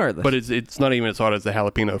 Yeah. Regardless, but it's not even as hot as the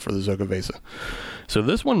jalapeno for the Zocovesa. So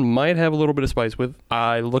this one might have a little bit of spice with.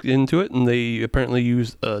 I looked into it, and they apparently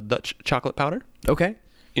use Dutch chocolate powder. Okay.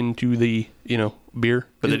 Into the beer,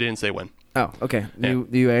 but they didn't say when. Oh, okay. Yeah.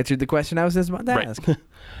 You answered the question I was just about to ask.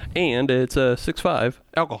 And it's a 6.5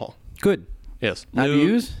 alcohol. Good. Yes. No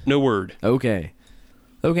views? No word. Okay.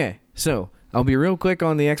 So I'll be real quick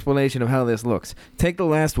on the explanation of how this looks. Take the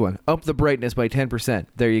last one. Up the brightness by 10%.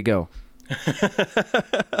 There you go.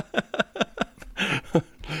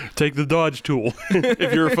 Take the Dodge tool.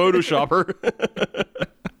 If you're a Photoshopper,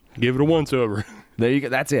 give it a once over. There you go.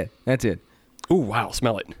 That's it. Ooh, wow.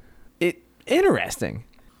 Smell it. Interesting.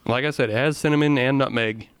 Like I said, it has cinnamon and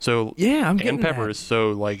nutmeg. So yeah, I'm getting and peppers. That.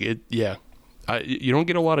 So like it, yeah. You don't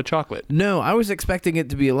get a lot of chocolate. No, I was expecting it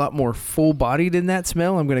to be a lot more full-bodied in that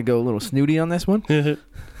smell. I'm going to go a little snooty on this one. You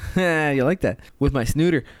like that? With my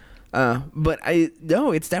snooter. But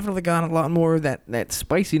it's definitely got a lot more of that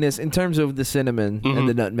spiciness in terms of the cinnamon and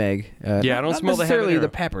the nutmeg. I don't smell necessarily the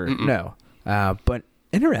pepper. No. But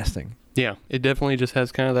interesting. Yeah, it definitely just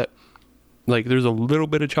has kind of that, like there's a little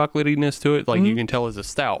bit of chocolatiness to it. Like you can tell it's a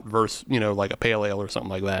stout versus, like a pale ale or something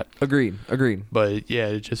like that. Agreed. But yeah,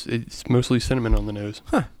 it's mostly cinnamon on the nose.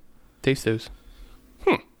 Huh. Taste those.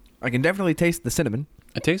 I can definitely taste the cinnamon.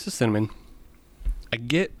 I taste the cinnamon. I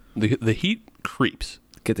get the heat creeps.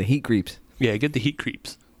 Get the heat creeps. Yeah, I get the heat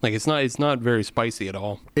creeps. Like it's not very spicy at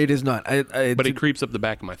all. It is not. But it creeps up the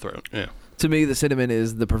back of my throat. Yeah. To me, the cinnamon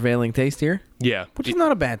is the prevailing taste here. Yeah. Which is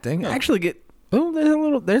not a bad thing. I actually get... Oh,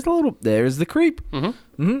 there's the creep.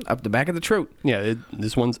 Up the back of the throat. Yeah,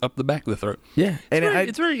 this one's up the back of the throat. Yeah.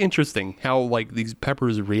 It's very interesting how, like, these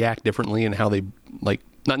peppers react differently and how they, like,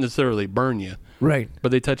 not necessarily burn you. Right.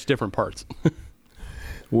 But they touch different parts.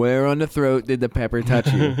 Where on the throat did the pepper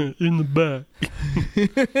touch you? In the back.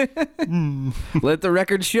 Let the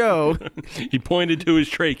record show. He pointed to his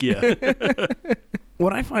trachea.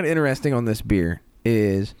 What I find interesting on this beer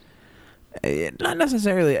is not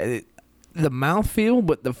necessarily... the mouthfeel,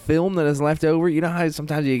 but the film that is left over, you know how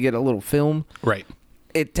sometimes you get a little film? Right.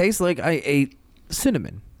 It tastes like I ate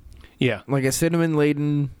cinnamon. Yeah. Like a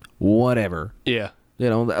cinnamon-laden whatever. Yeah. You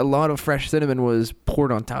know, a lot of fresh cinnamon was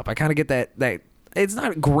poured on top. I kind of get that it's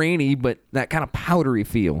not grainy, but that kind of powdery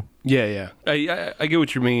feel. Yeah. I get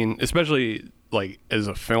what you mean, especially like as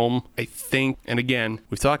a film, I think. And again,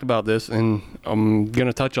 we've talked about this, and I'm going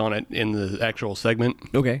to touch on it in the actual segment.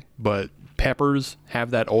 Okay. But peppers have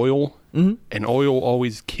that oil, and oil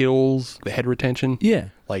always kills the head retention. Yeah.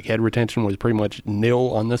 Like head retention was pretty much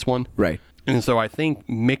nil on this one. Right. And so I think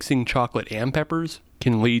mixing chocolate and peppers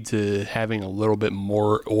can lead to having a little bit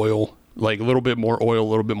more oil, like a little bit more oil, a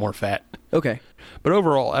little bit more fat. Okay. But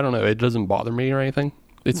overall, I don't know. It doesn't bother me or anything.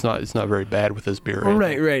 It's not very bad with this beer. or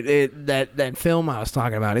anything. Right. That film I was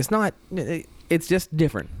talking about, it's not. It's just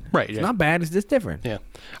different. Right. It's Yeah. not bad. It's just different. Yeah.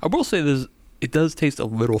 I will say this: it does taste a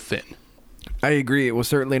little thin. I agree. It was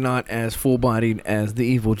certainly not as full-bodied as the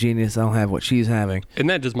evil genius. I'll have what she's having. And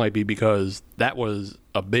that just might be because that was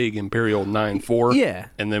a big Imperial 9.4. Yeah.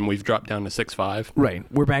 And then we've dropped down to 6.5. Right.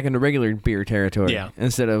 We're back into regular beer territory. Yeah.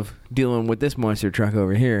 Instead of dealing with this monster truck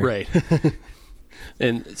over here. Right.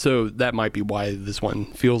 And so that might be why this one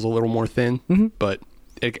feels a little more thin. But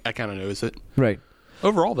I kind of notice it. Right.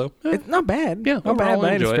 Overall, though, It's not bad. Yeah, Not bad overall, I by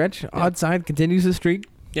any enjoy it. stretch. Yeah. Odd side continues the streak.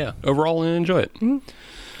 yeah, overall, I enjoy it.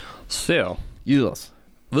 So, Yes.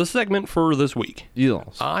 the segment for this week,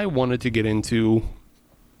 Yes. I wanted to get into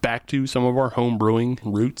back to some of our home brewing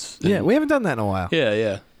roots. Yeah, we haven't done that in a while.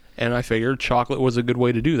 Yeah. And I figured chocolate was a good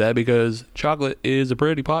way to do that because chocolate is a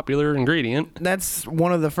pretty popular ingredient. That's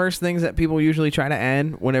one of the first things that people usually try to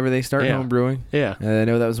add whenever they start Yeah. home brewing. Yeah. I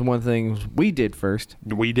know that was one thing we did first.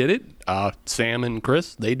 We did it. Sam and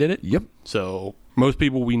Chris, they did it. Yep. So most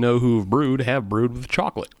people we know who've brewed have brewed with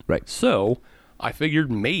chocolate. Right. So I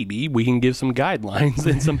figured maybe we can give some guidelines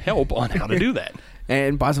and some help on how to do that.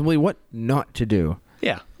 And possibly what not to do.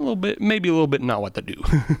 Yeah, a little bit, maybe a little bit not what to do.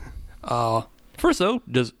 First, though,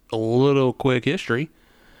 just a little quick history,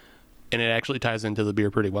 and it actually ties into the beer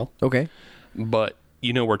pretty well. Okay. But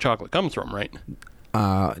you know where chocolate comes from, right?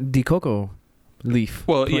 The cocoa leaf.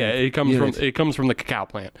 Well, plant yeah, it comes from the cacao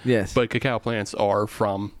plant. Yes. But cacao plants are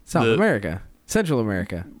from South America, Central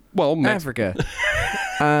America, Well, Africa,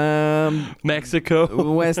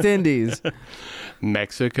 Mexico, West Indies,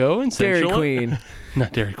 Mexico, and Dairy Central. Queen.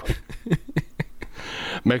 Not Dairy Queen.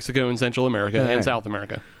 Mexico and Central America and Alright. South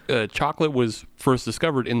America. Chocolate was first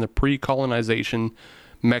discovered in the pre-colonization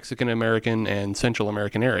Mexican American and Central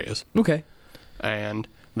American areas, Okay. and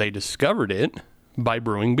they discovered it by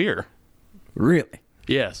brewing beer. Really?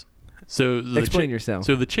 Yes. So Explain yourself.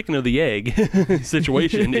 So the chicken or the egg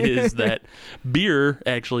situation is that beer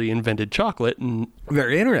actually invented chocolate, and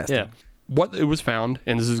Very interesting. yeah, what it was found,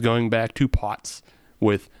 and this is going back to pots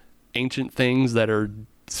with ancient things that are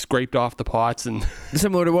scraped off the pots and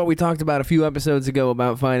Similar to what we talked about a few episodes ago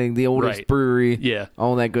about finding the oldest Right. brewery. Yeah.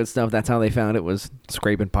 All that good stuff. That's how they found it, was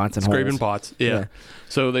scraping pots and scraping holes. pots. Yeah. Yeah.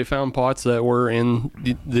 So they found pots that were in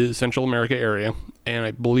the Central America area, and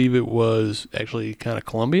I believe it was actually kind of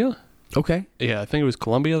Colombia. Okay. Yeah, I think it was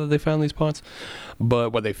Colombia that they found these pots.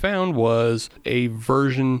 But what they found was a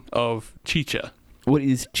version of chicha. What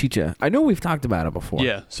is chicha? I know we've talked about it before.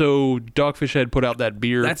 Yeah. So Dogfish Head put out that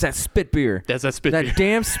beer. That's that spit beer. That's that spit That beer.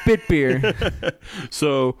 damn spit beer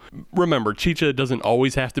So remember, chicha doesn't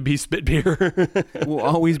always have to be spit beer. will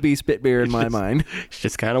always be spit beer in my mind. It's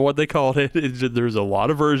just kind of what they called it. There's a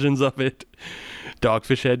lot of versions of it.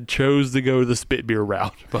 Dogfish Head chose to go the spit beer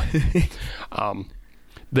route, but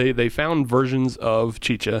they found versions of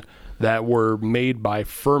chicha that were made by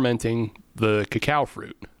fermenting the cacao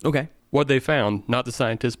fruit. Okay. What they found, not the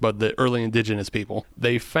scientists, but the early indigenous people,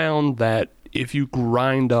 they found that if you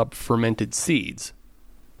grind up fermented seeds,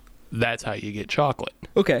 that's how you get chocolate.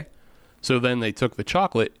 Okay. So then they took the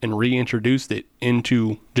chocolate and reintroduced it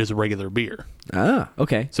into just regular beer. Ah,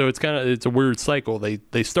 okay. So it's a weird cycle.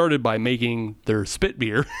 They started by making their spit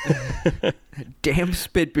beer. Damn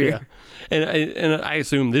spit beer. And I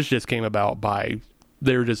assume this just came about by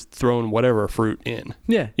they're just throwing whatever fruit in.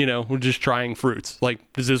 Yeah. You know, we're just trying fruits.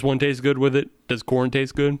 Like, does this one taste good with it? Does corn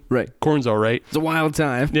taste good? Right. Corn's all right. It's a wild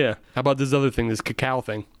time. Yeah. How about this other thing, this cacao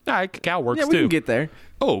thing? Cacao works Yeah, we too. can get there.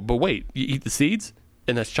 Oh, but wait, you eat the seeds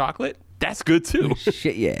and that's chocolate? That's good too.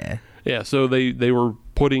 Shit, yeah. Yeah, so they were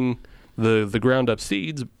putting the ground up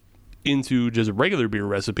seeds into just regular beer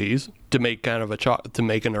recipes to make kind of to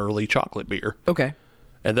make an early chocolate beer. Okay.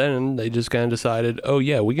 And then they just kind of decided, oh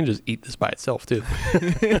yeah, we can just eat this by itself too.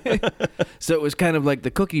 So it was kind of like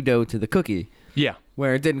the cookie dough to the cookie, Yeah.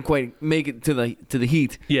 where it didn't quite make it to the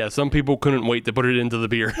heat. Yeah, some people couldn't wait to put it into the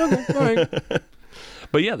beer. All right.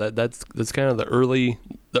 But yeah, that's kind of the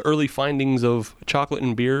early findings of chocolate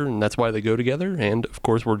and beer, and that's why they go together. And of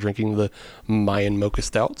course, we're drinking the Mayan Mocha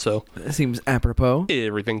Stout, so That seems apropos.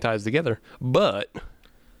 everything ties together. But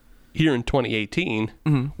here in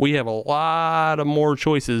 2018, we have a lot of more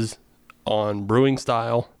choices on brewing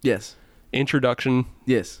style, Yes. introduction,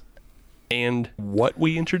 Yes. and what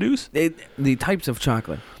we introduce. The types of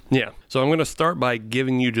chocolate. Yeah. So I'm going to start by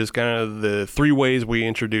giving you just kind of the 3 ways we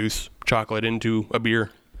introduce chocolate into a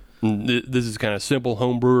beer. This is kind of simple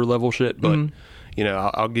home brewer level shit, but you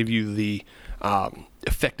know, I'll give you the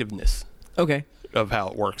effectiveness Okay. of how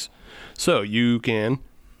it works. So you can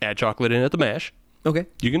add chocolate in at the mash. Okay.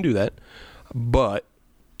 You can do that, but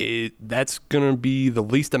that's going to be the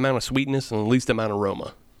least amount of sweetness and the least amount of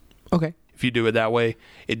aroma. Okay. If you do it that way,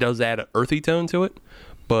 it does add an earthy tone to it,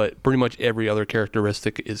 but pretty much every other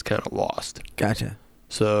characteristic is kind of lost. Gotcha.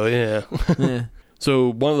 So, yeah. Yeah.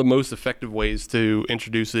 So one of the most effective ways to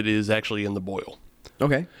introduce it is actually in the boil.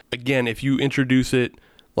 Okay. Again, if you introduce it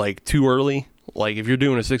like too early, like if you're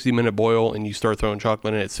doing a 60-minute boil and you start throwing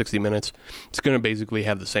chocolate in at 60 minutes, it's going to basically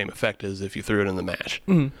have the same effect as if you threw it in the mash.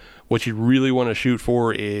 What you really want to shoot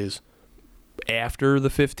for is after the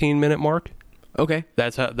 15-minute mark. Okay.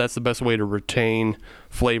 That's the best way to retain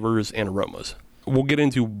flavors and aromas. We'll get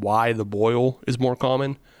into why the boil is more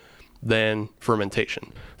common than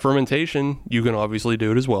fermentation. Fermentation, you can obviously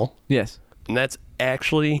do it as well. Yes. And that's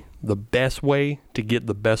actually the best way to get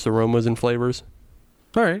the best aromas and flavors.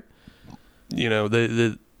 All right. You know,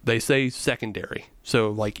 they say secondary. So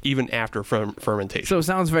like even after fermentation. So it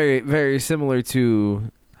sounds very, very similar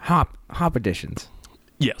to hop additions.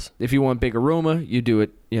 Yes. If you want big aroma, you do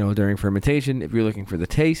it, during fermentation. If you're looking for the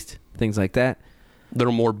taste, things like that.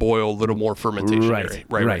 Little more boil, little more fermentation. Right.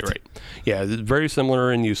 Right. Yeah, it's very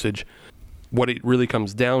similar in usage. What it really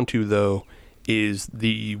comes down to, though, is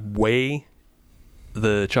the way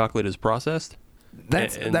the chocolate is processed.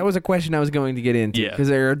 That was a question I was going to get into. Yeah. Because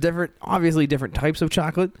there are obviously different types of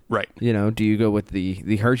chocolate. Right. Do you go with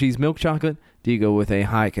the Hershey's milk chocolate? Do you go with a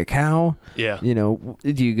high cacao? Yeah. Do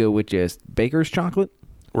you go with just baker's chocolate?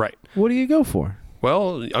 Right. What do you go for?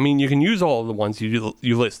 Well, I mean, you can use all of the ones you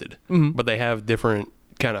listed, but they have different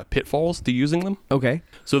kind of pitfalls to using them. Okay.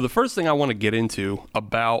 So the first thing I want to get into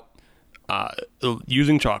about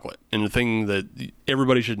using chocolate, and the thing that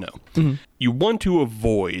everybody should know, you want to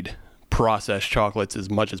avoid processed chocolates as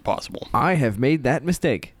much as possible. I have made that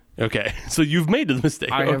mistake. Okay, so you've made the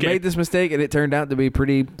mistake. I have made this mistake, and it turned out to be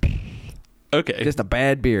pretty Okay. just a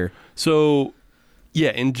bad beer. So,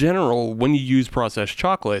 yeah, in general, when you use processed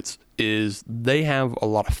chocolates, is they have a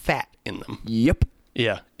lot of fat in them. Yep.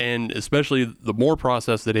 Yeah, and especially the more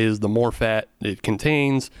processed it is, the more fat it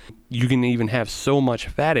contains. You can even have so much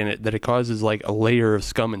fat in it that it causes like a layer of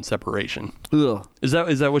scum and separation. Ugh. Is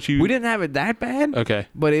that what you? We didn't have it that bad. Okay.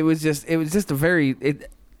 But it was just a very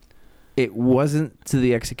it wasn't to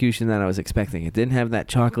the execution that I was expecting. It didn't have that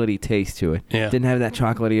chocolatey taste to it. Yeah. Didn't have that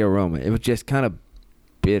chocolatey aroma. It was just kind of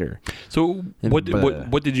bitter. So what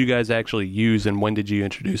did you guys actually use, and when did you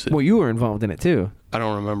introduce it? Well, you were involved in it too. I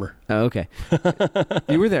don't remember. Oh, okay.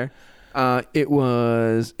 You were there. It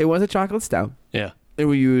was a chocolate stout. Yeah. And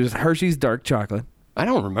we used Hershey's dark chocolate. I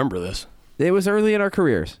don't remember this. It was early in our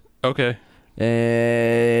careers. Okay.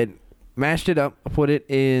 And mashed it up, put it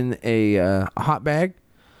in a hot bag,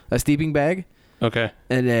 a steeping bag, Okay.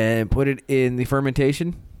 and then put it in the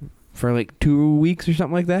fermentation for like 2 weeks or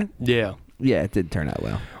something like that. Yeah. Yeah, it did turn out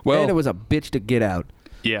well. Well- And it was a bitch to get out.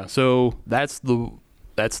 Yeah. So that's the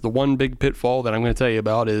one big pitfall that I'm going to tell you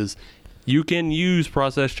about is you can use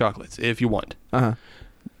processed chocolates if you want. Uh-huh.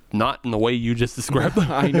 Not in the way you just described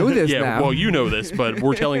them. I know this yeah, now. well, you know this, but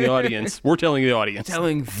we're telling the audience.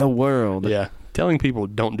 Telling the world. Yeah, telling people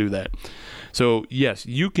don't do that. So, yes,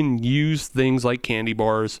 you can use things like candy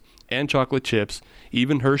bars and chocolate chips,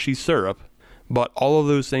 even Hershey's syrup, but all of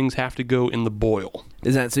those things have to go in the boil.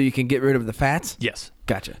 Is that so you can get rid of the fats? Yes.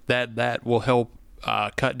 Gotcha. That will help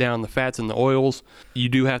cut down the fats and the oils. You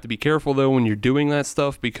do have to be careful, though, when you're doing that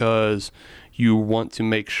stuff because you want to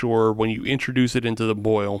make sure when you introduce it into the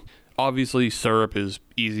boil, obviously syrup is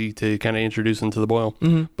easy to kind of introduce into the boil,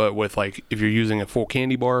 but with like if you're using a full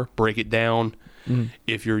candy bar, break it down.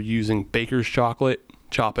 If you're using baker's chocolate,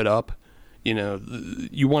 chop it up.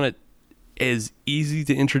 You want it as easy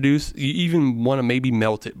to introduce. You even want to maybe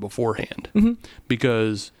melt it beforehand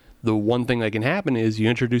because the one thing that can happen is you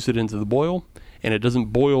introduce it into the boil and it doesn't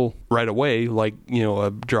boil right away like,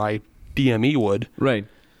 a dry DME would. Right.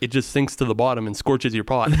 It just sinks to the bottom and scorches your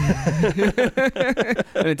pot. And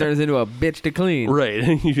it turns into a bitch to clean. Right.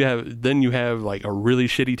 Then you have like a really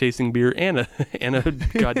shitty tasting beer and a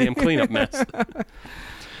goddamn cleanup mess.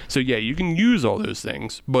 So yeah, you can use all those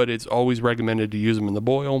things, but it's always recommended to use them in the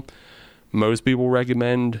boil. Most people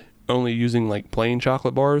recommend only using like plain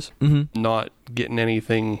chocolate bars, not getting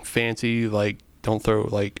anything fancy. Like don't throw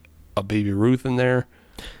like a Baby Ruth in there.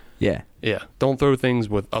 Yeah. Yeah, don't throw things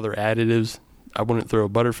with other additives. I wouldn't throw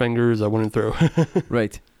Butterfingers. I wouldn't throw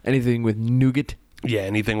Right. Anything with nougat. yeah,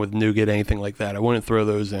 anything with nougat, anything like that. I wouldn't throw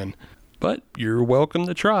those in. But you're welcome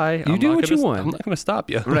to try. You do what you want. I'm not going to stop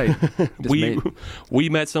you. Right. We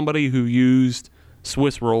met somebody who used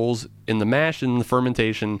Swiss rolls in the mash and the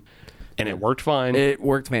fermentation, and it worked fine. It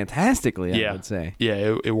worked fantastically, I would say.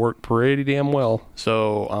 Yeah, it worked pretty damn well.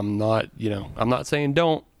 So I'm not saying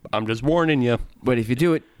don't. I'm just warning you. But if you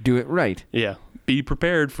do it right. Yeah. Be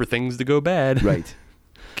prepared for things to go bad. Right.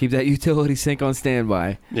 Keep that utility sink on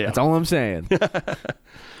standby. Yeah. That's all I'm saying.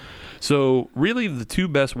 So really the two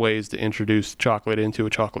best ways to introduce chocolate into a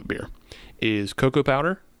chocolate beer is cocoa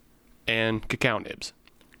powder and cacao nibs.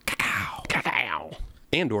 Cacao.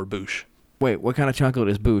 And or Boosh. Wait, what kind of chocolate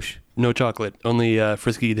is Boosh? No chocolate, only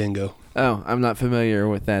Frisky Dingo. Oh, I'm not familiar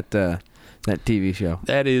with that TV show.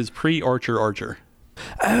 That is pre-Archer.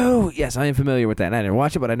 Oh, yes, I am familiar with that. I didn't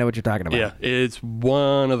watch it, but I know what you're talking about. Yeah, it's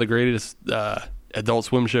one of the greatest Adult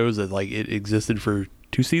Swim shows that like it existed for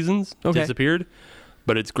 2 seasons, disappeared.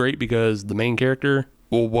 But it's great because the main character,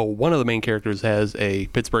 one of the main characters has a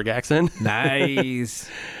Pittsburgh accent. Nice.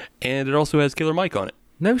 And it also has Killer Mike on it.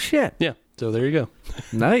 No shit. Yeah, so there you go.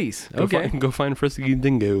 Nice. Okay. Go find Frisky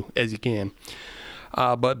Dingo as you can.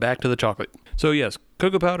 But back to the chocolate. So yes,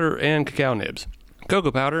 cocoa powder and cacao nibs.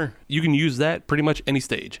 Cocoa powder, you can use that pretty much any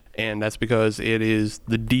stage. And that's because it is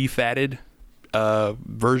the defatted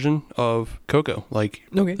version of cocoa. Like,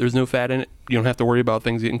 there's no fat in it. You don't have to worry about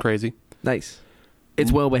things getting crazy. Nice.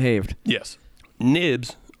 It's well behaved. Yes.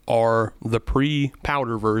 Nibs are the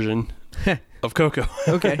pre-powder version of cocoa.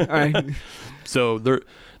 Okay, all right. So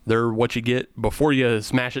they're what you get before you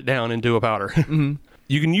smash it down into a powder. Mm-hmm.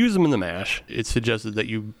 You can use them in the mash. It's suggested that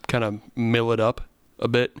you kind of mill it up a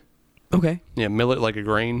bit. Okay. Yeah, mill it like a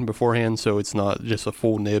grain beforehand so it's not just a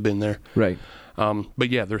full nib in there. Right. But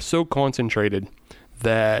yeah, they're so concentrated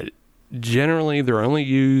that generally they're only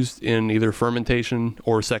used in either fermentation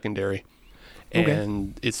or secondary.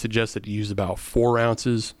 And it's suggested to use about 4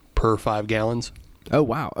 ounces per 5 gallons. Oh,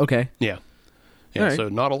 wow. Okay. Yeah. Yeah, right. So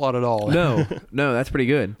not a lot at all. No, that's pretty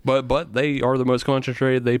good. But they are the most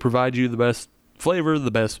concentrated. They provide you the best flavor,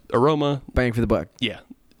 the best aroma. Bang for the buck. Yeah,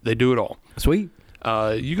 they do it all. Sweet.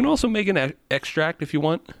 You can also make an extract if you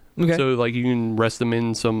want. Okay. So like you can rest them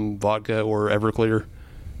in some vodka or Everclear,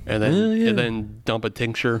 and then dump a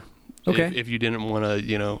tincture. Okay. If you didn't want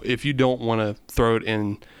to, if you don't want to throw it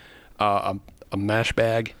in a mash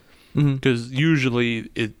bag, because usually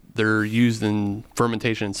they're used in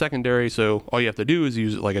fermentation and secondary. So all you have to do is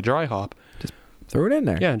use it like a dry hop. Just throw it in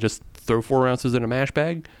there. Yeah, just throw 4 ounces in a mash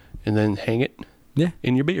bag, and then hang it. Yeah.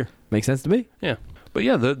 In your beer. Makes sense to me. Yeah. But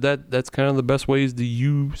yeah, that's kind of the best ways to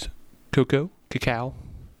use cacao,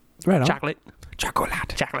 right on. chocolate.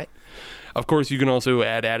 Of course, you can also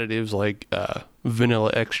add additives like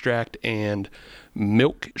vanilla extract and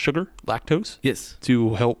milk sugar, lactose. Yes.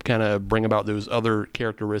 To help kind of bring about those other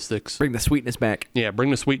characteristics. Bring the sweetness back. Yeah,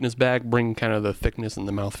 bring the sweetness back. Bring kind of the thickness and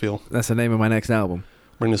the mouthfeel. That's the name of my next album.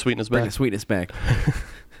 Bring the sweetness back. Bring the sweetness back.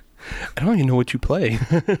 I don't even know what you play.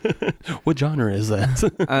 What genre is that?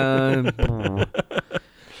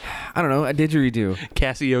 I don't know. A didgeridoo.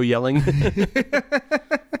 Casio yelling.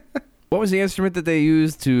 What was the instrument that they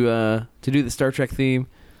used to do the Star Trek theme?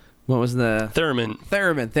 What was the theremin?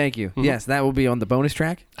 Theremin. Thank you. Mm-hmm. Yes, that will be on the bonus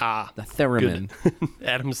track. The theremin.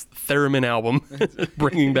 Adam's theremin album,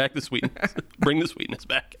 bringing back the sweetness. Bring the sweetness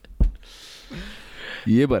back.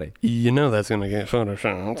 Yeah, buddy. You know that's gonna get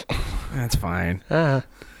photoshopped. That's fine.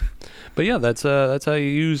 But yeah, that's how you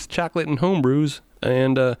use chocolate in home brews.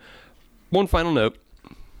 And one final note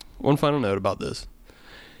about this.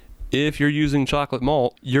 If you're using chocolate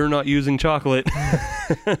malt, you're not using chocolate.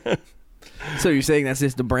 So you're saying that's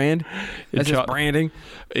just the brand? That's just branding?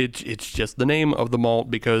 It's just the name of the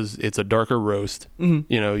malt because it's a darker roast.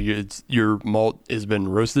 Mm-hmm. Your malt has been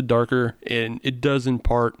roasted darker, and it does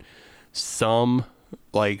impart some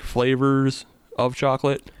like flavors of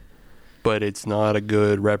chocolate, but it's not a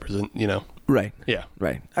good Right. Yeah.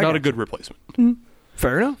 Right. Not a good replacement. Mm-hmm.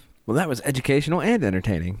 Fair enough. Well, that was educational and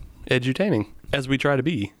entertaining. Edutaining, as we try to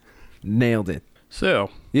be. Nailed it. So,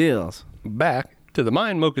 yes. Back to the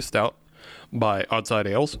Mayan Mocha Stout by Oddside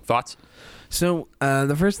Ales. Thoughts? So,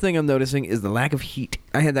 the first thing I'm noticing is the lack of heat.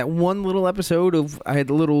 I had that one little episode I had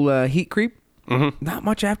a little heat creep. Mm-hmm. Not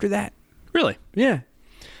much after that. Really? Yeah.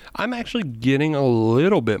 I'm actually getting a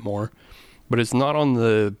little bit more, but it's not on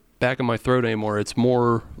the back of my throat anymore. It's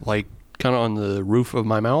more like kind of on the roof of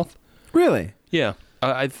my mouth. Really? Yeah.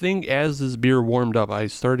 I think as this beer warmed up, I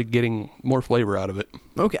started getting more flavor out of it.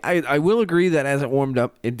 Okay, I will agree that as it warmed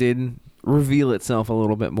up, it did reveal itself a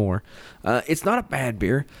little bit more. It's not a bad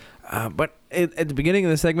beer, but at the beginning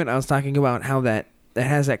of the segment, I was talking about how that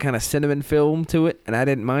has that kind of cinnamon film to it, and I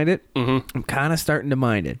didn't mind it. Mm-hmm. I'm kind of starting to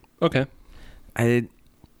mind it. Okay. I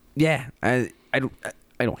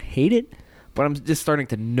don't hate it, but I'm just starting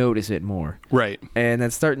to notice it more. Right. And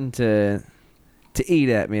that's starting to eat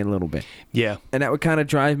at me a little bit. Yeah. And that would kind of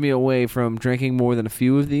drive me away from drinking more than a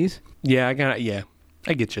few of these. Yeah, I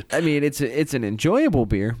get you. I mean, it's an enjoyable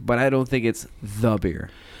beer, but I don't think it's the beer.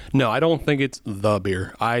 No, I don't think it's the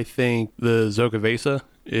beer. I think the Zocavesa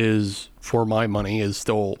is, for my money, is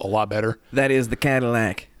still a lot better. That is the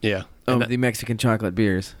Cadillac Yeah. of the Mexican chocolate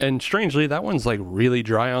beers. And strangely, that one's like really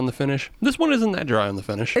dry on the finish. This one isn't that dry on the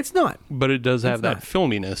finish. It's not. But it does have It's that not.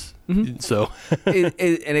 filminess. So, And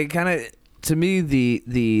it kind of, to me,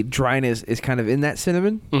 the dryness is kind of in that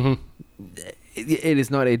cinnamon. It is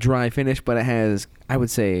not a dry finish, but it has, I would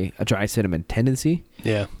say, a dry cinnamon tendency,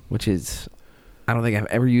 yeah. which is, I don't think I've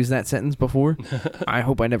ever used that sentence before. I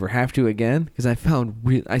hope I never have to again, because I sound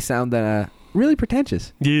really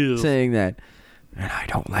pretentious Yes. saying that, and I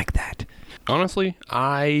don't like that. Honestly,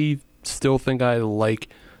 I still think I like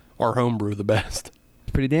our homebrew the best.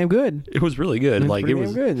 It's pretty damn good. It was really good. It's Like pretty it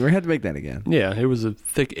was damn good. We're gonna have to make that again. Yeah, it was a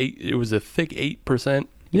thick 8. It was a thick 8%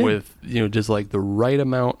 Yeah. with, just like the right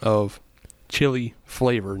amount of chili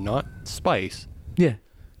flavor, not spice. Yeah.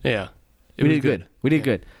 Yeah. It We was did good. We did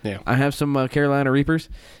good. Yeah. I have some Carolina Reapers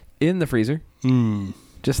in the freezer.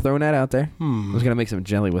 Just throwing that out there. I was going to make some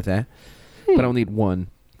jelly with that, but I'll need one.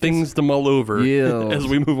 Things to mull over Yills. as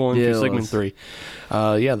we move on to Yills. segment 3.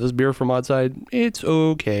 Yeah, this beer from Oddside, it's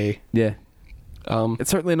okay. Yeah. It's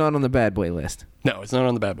certainly not on the bad boy list No, it's not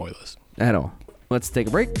on the bad boy list. at all. Let's take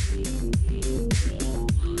a break.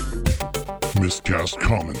 Miscast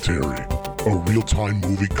Commentary, a real-time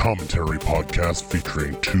movie commentary podcast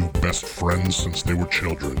featuring two best friends since they were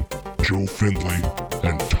children, Joe Findlay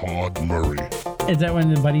and Todd Murray. Is that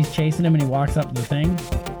when the buddy's chasing him and he walks up the thing?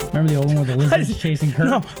 Remember the old one with the lizards chasing Kurt?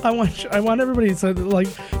 No, I want everybody to say that, like,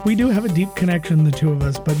 we do have a deep connection, the two of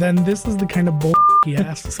us, but then this is the kind of bull he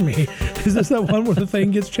asks me. Is this that one where the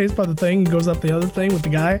thing gets chased by the thing and goes up the other thing with the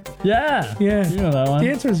guy? Yeah. Yeah. You know that one.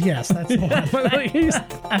 The answer is yes, that's the one. But, like,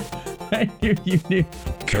 I knew you knew.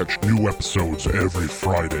 Catch new episodes every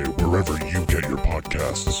Friday wherever you get your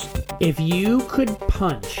podcasts. If you could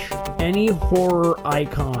punch any horror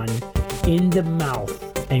icon in the mouth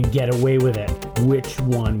and get away with it, which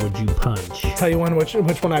one would you punch? tell you one which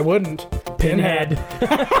one I wouldn't. Pinhead.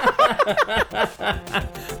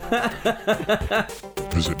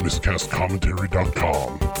 Visit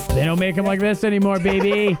miscastcommentary.com. They don't make them like this anymore,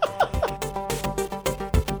 baby.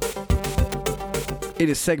 It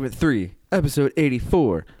is segment 3, episode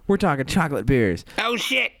 84. We're talking chocolate beers. Oh,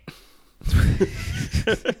 shit.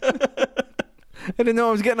 I didn't know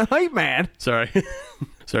I was getting a hype, man. Sorry.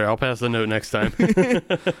 Sorry, I'll pass the note next time.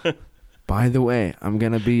 By the way, I'm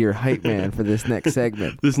going to be your hype man for this next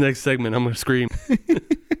segment. This next segment, I'm going to scream.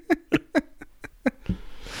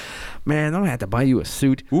 Man, I'm going to have to buy you a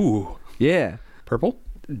suit. Ooh. Yeah. Purple?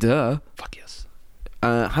 Duh. Fuck yes.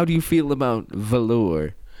 How do you feel about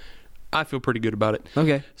velour? I feel pretty good about it.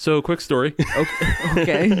 Okay. So, quick story.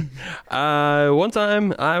 Okay. One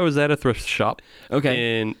time, I was at a thrift shop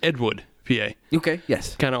Okay. in Edgewood, PA. Okay.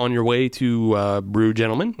 Yes. Kind of on your way to Brew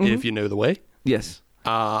Gentlemen, if you know the way. Yes.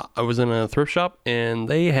 I was in a thrift shop, and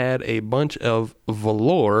they had a bunch of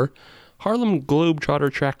velour Harlem Globetrotter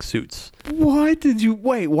tracksuits. Why did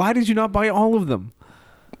you not buy all of them?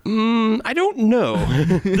 I don't know.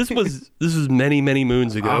 This was many, many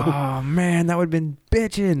moons ago. Oh man, that would have been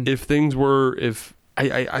bitchin'.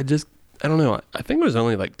 I don't know. I think I was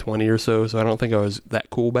only like 20 or so I don't think I was that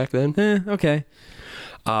cool back then. Okay.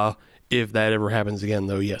 If that ever happens again,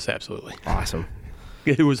 though, yes, absolutely. Awesome.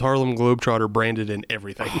 It was Harlem Globetrotter branded and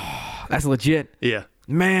everything. That's legit. Yeah.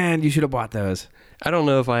 Man, you should have bought those. I don't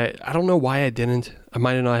know why I didn't. I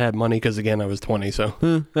might have not had money because, again, I was 20,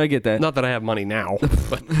 so. I get that. Not that I have money now,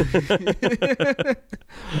 but.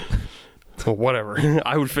 Well, whatever.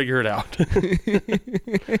 I would figure it out.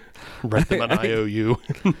 Write them an IOU.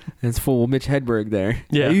 It's full Mitch Hedberg there.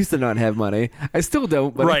 Yeah. I used to not have money. I still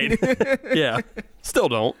don't. But Right. Yeah. Still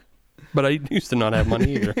don't. But I used to not have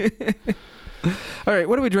money either. All right,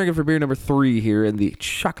 what are we drinking for beer number 3 here in the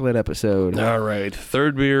chocolate episode? All right.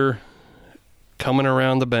 Third beer coming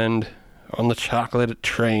around the bend on the chocolate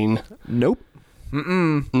train. Nope.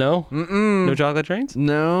 No? No chocolate trains?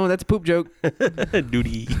 No, that's a poop joke.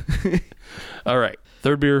 Duty. All right.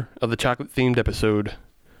 Third beer of the chocolate-themed episode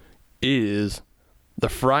is the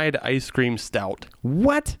Fried Ice Cream Stout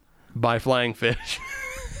What? by Flying Fish.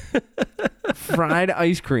 Fried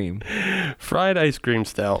ice cream. Fried Ice Cream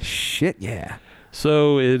Stout. Shit, yeah.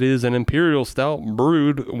 So it is an imperial stout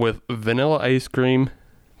brewed with vanilla ice cream,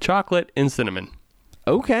 chocolate, and cinnamon.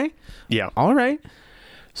 Okay. Yeah. All right.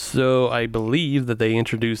 So I believe that they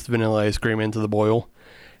introduced vanilla ice cream into the boil.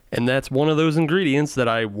 And that's one of those ingredients that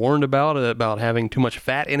I warned about having too much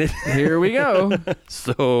fat in it. Here we go.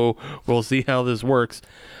 So we'll see how this works.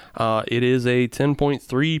 It is a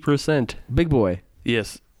 10.3%. Big boy.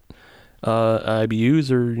 Yes.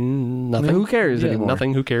 IBUs or nothing. Who cares anymore?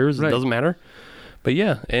 Nothing. Who cares? Right. It doesn't matter. But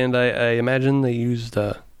yeah, and I imagine they used,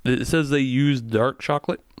 it says they used dark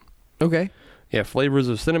chocolate. Okay. Yeah, flavors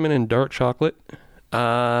of cinnamon and dark chocolate.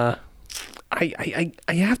 I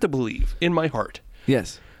have to believe in my heart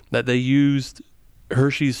Yes. that they used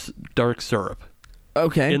Hershey's dark syrup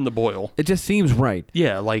Okay. in the boil. It just seems right.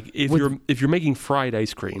 Yeah, like if you're making fried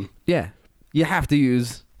ice cream. Yeah. You have to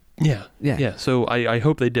use. Yeah. Yeah. Yeah. So I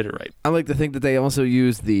hope they did it right. I like to think that they also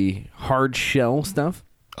use the hard shell stuff.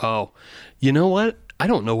 Oh, you know what? I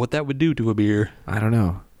don't know what that would do to a beer I don't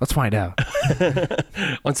know. Let's find out.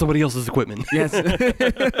 on somebody else's equipment. Yes.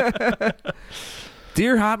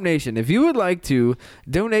 Dear Hop Nation, if you would like to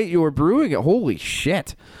donate your brewing, holy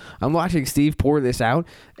shit. I'm watching Steve pour this out,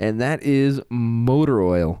 and that is motor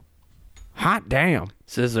oil. Hot damn.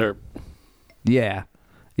 Scissor. Yeah.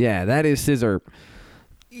 Yeah, that is scissor.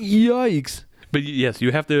 Yikes. But yes,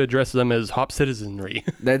 you have to address them as hop citizenry.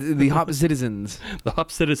 That's the Hop Citizens. The hop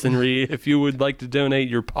citizenry, if you would like to donate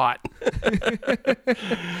your pot.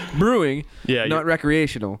 Brewing, Yeah, not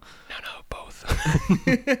recreational. No, both.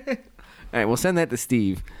 All right, we'll send that to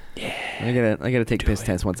Steve. Yeah. I gotta take piss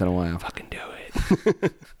tests once in a while. Fucking do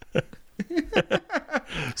it.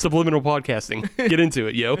 Subliminal podcasting. Get into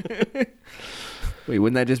it, yo. Wait,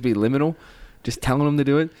 wouldn't that just be liminal? Just telling them to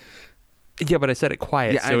do it? Yeah, but I said it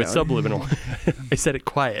quiet, Yeah, I so it's know. subliminal. I said it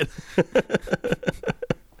quiet.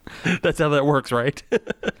 That's how that works, right?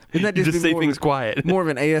 Wouldn't that You just just be say more things of, quiet. more of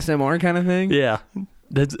an ASMR kind of thing? Yeah.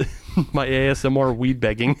 That's my ASMR weed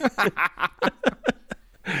begging.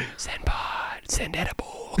 Send pod, send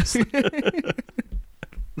edibles.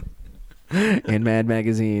 And Mad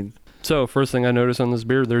Magazine. So, first thing I noticed on this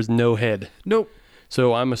beer, there's no head. Nope.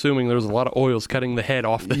 So I'm assuming there's a lot of oils cutting the head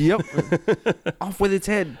off. Yep. Off with its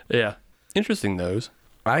head. Yeah. Interesting nose.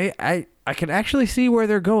 I can actually see where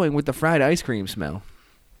they're going with the fried ice cream smell.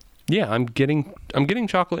 Yeah, I'm getting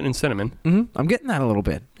chocolate and cinnamon. Mm-hmm. I'm getting that a little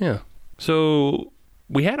bit. Yeah. So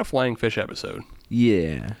we had a Flying Fish episode.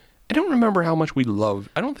 Yeah. I don't remember how much we loved.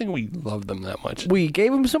 I don't think we loved them that much. We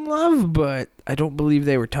gave them some love, but I don't believe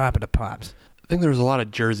they were top of the pops. I think there was a lot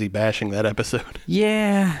of Jersey bashing that episode.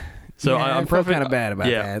 Yeah. So yeah, I'm I felt kind of bad about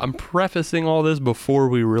that. I'm prefacing all this before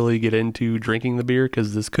we really get into drinking the beer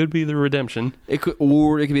because this could be the redemption. It could,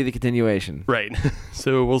 or it could be the continuation. Right.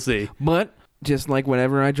 So we'll see. But just like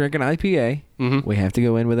whenever I drink an IPA, we have to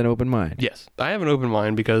go in with an open mind. Yes, I have an open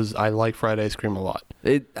mind because I like fried ice cream a lot.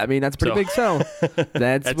 I mean, that's a pretty big sell.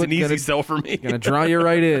 That's an easy sell for me. Gonna draw you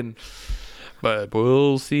right in. But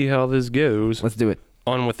we'll see how this goes. Let's do it.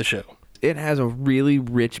 On with the show. It has a really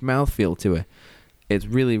rich mouthfeel to it. It's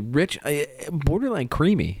really rich, borderline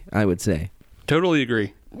creamy, I would say. Totally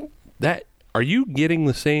agree. Are you getting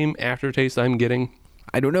the same aftertaste I'm getting?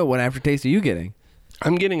 I don't know. What aftertaste are you getting?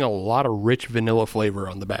 I'm getting a lot of rich vanilla flavor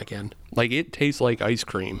on the back end. Like, it tastes like ice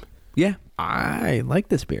cream. Yeah, I like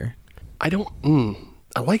this beer. I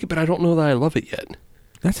like it, but I don't know that I love it yet.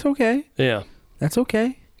 That's okay. Yeah. That's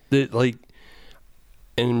okay.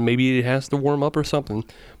 And maybe it has to warm up or something.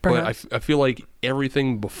 Perhaps. But I feel like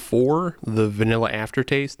everything before the vanilla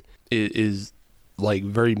aftertaste is like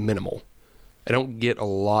very minimal. I don't get a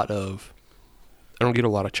lot of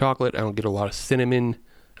chocolate. I don't get a lot of cinnamon.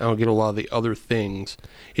 I don't get a lot of the other things.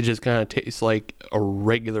 It just kind of tastes like a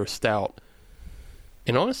regular stout.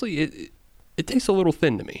 And honestly, it tastes a little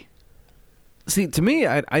thin to me. See, to me,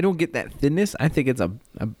 I don't get that thinness. I think it's a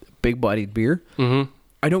big-bodied beer. Mm-hmm.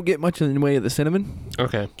 I don't get much in the way of the cinnamon.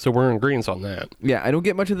 Okay, so we're in agreement on that. Yeah, I don't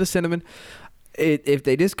get much of the cinnamon. If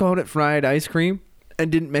they just called it fried ice cream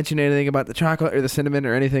and didn't mention anything about the chocolate or the cinnamon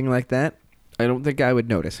or anything like that, I don't think I would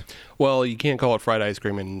notice. Well, you can't call it fried ice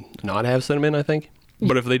cream and not have cinnamon, I think.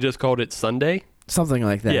 But if they just called it sundae? Something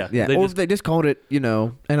like that. Yeah. Or if they just called it,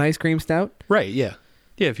 an ice cream stout. Right, yeah.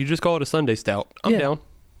 Yeah, if you just call it a sundae stout, I'm down.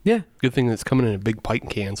 Yeah. Good thing that's coming in a big pint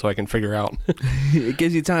can so I can figure out. It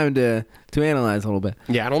gives you time to analyze a little bit.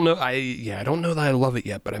 Yeah, I don't know. I don't know that I love it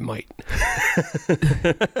yet, but I might.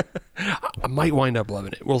 I might wind up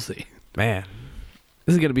loving it. We'll see. Man.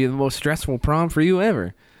 This is going to be the most stressful prom for you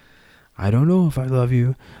ever. I don't know if I love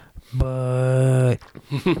you, but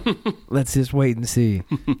let's just wait and see.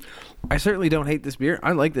 I certainly don't hate this beer.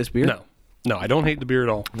 I like this beer. No, I don't hate the beer at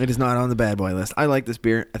all. It is not on the bad boy list. I like this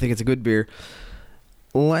beer. I think it's a good beer.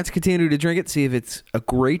 Let's continue to drink it, see if it's a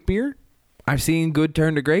great beer. I've seen good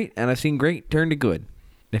turn to great, and I've seen great turn to good,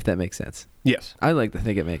 if that makes sense. Yes. I like to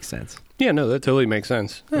think it makes sense. Yeah, no, that totally makes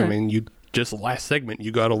sense. All right. I mean, you just last segment,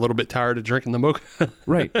 you got a little bit tired of drinking the mocha.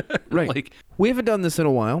 Right. Like, we haven't done this in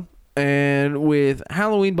a while, and with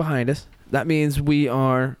Halloween behind us, that means we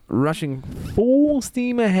are rushing full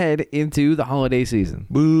steam ahead into the holiday season.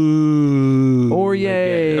 Boo. Or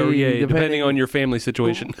yay. Or yay, depending on your family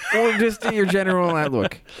situation. Or just your general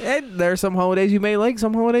outlook. And there are some holidays you may like,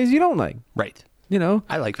 some holidays you don't like. Right. You know.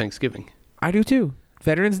 I like Thanksgiving. I do too.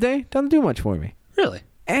 Veterans Day doesn't do much for me. Really?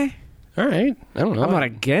 All right. I don't know. I'm not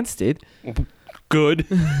against it. Good.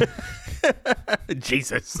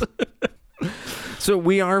 Jesus. So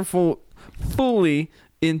we are fully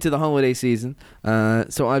into the holiday season.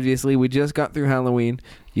 So obviously we just got through Halloween.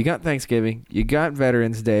 You got Thanksgiving. You got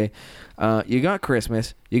Veterans Day. You got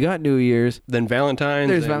Christmas. You got New Year's. Then Valentine's.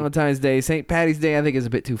 There's Valentine's Day. St. Patty's Day I think is a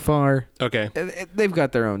bit too far. Okay. They've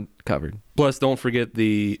got their own covered. Plus, don't forget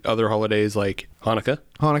the other holidays like Hanukkah.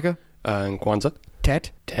 And Kwanzaa.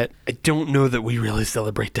 Tet. I don't know that we really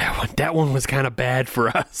celebrate that one. That one was kind of bad for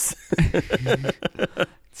us.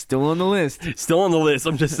 Still on the list. Still on the list.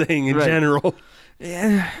 I'm just saying in general.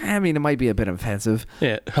 Yeah, I mean, it might be a bit offensive.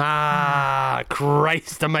 Yeah. Ah,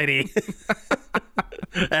 Christ almighty.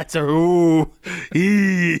 That's a ooh.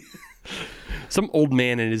 Some old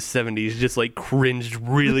man in his 70s just like cringed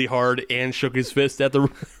really hard and shook his fist at the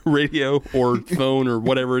radio or phone or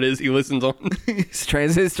whatever it is he listens on.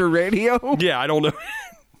 Transistor radio? Yeah, I don't know.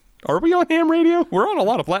 Are we on ham radio? We're on a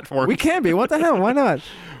lot of platforms. We can be. What the hell? Why not?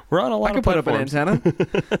 We're on a lot of platforms. I could put up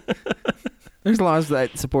an antenna. There's laws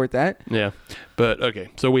that support that. Yeah. But, okay.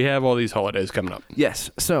 So we have all these holidays coming up.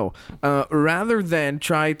 Yes. So rather than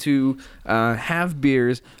try to have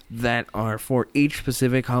beers that are for each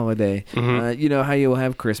specific holiday, you know how you'll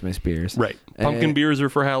have Christmas beers. Right. Pumpkin beers are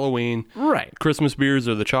for Halloween. Right. Christmas beers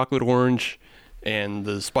are the chocolate orange and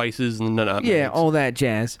the spices and the nutmegs. Yeah, all that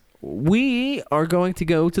jazz. We are going to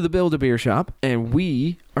go to the Build-A-Beer shop, and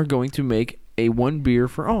we are going to make a one beer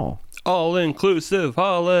for all. All-inclusive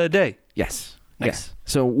holiday. Yes. Nice. Yes.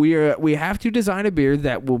 So we have to design a beer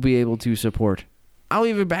that will be able to support. I'll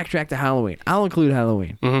even backtrack to Halloween. I'll include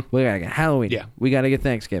Halloween. Mm-hmm. We gotta get Halloween. Yeah. We gotta get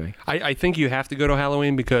Thanksgiving. I think you have to go to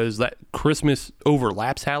Halloween because that Christmas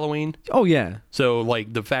overlaps Halloween. Oh yeah. So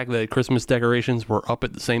like the fact that Christmas decorations were up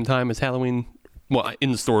at the same time as Halloween, well,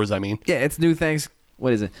 in the stores, I mean. Yeah, it's New Thanks.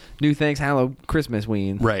 What is it? New Thanks Hallow Christmas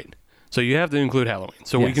Ween. Right. So you have to include Halloween.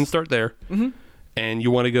 So we can start there. Mm-hmm. And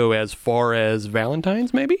you want to go as far as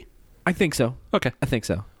Valentine's, maybe? I think so. Okay. I think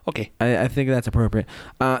so. Okay. I think that's appropriate.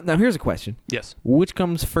 Now here's a question. Yes. Which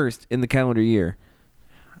comes first in the calendar year?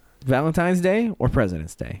 Valentine's Day or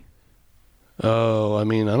President's Day? Oh, I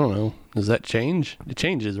mean, I don't know. Does that change? It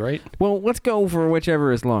changes, right? Well, let's go for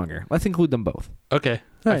whichever is longer. Let's include them both. Okay.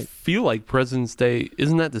 All I right. feel like President's Day,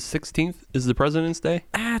 isn't that the 16th? Is the President's Day?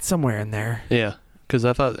 It's somewhere in there. Yeah. Because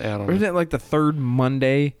I thought, I don't Or know. isn't it like the third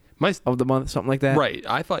Monday of the month, something like that? Right.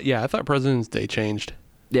 I thought President's Day changed.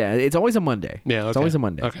 Yeah, it's always a Monday. Yeah, okay. It's always a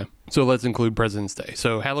Monday. Okay. So let's include President's Day.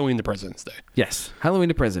 So Halloween to President's Day. Yes. Halloween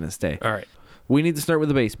to President's Day. All right. We need to start with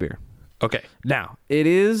the base beer. Okay. Now, it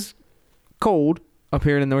is cold up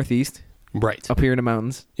here in the Northeast. Right. Up here in the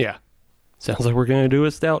mountains. Yeah. Sounds like we're going to do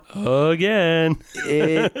a stout again.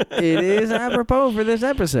 It is apropos for this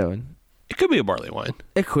episode. It could be a barley wine.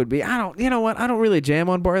 It could be. You know what? I don't really jam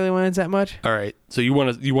on barley wines that much. All right. So you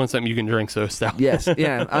want something you can drink, so stout. Yes.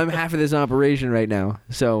 Yeah. I'm half of this operation right now.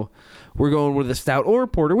 So we're going with a stout or a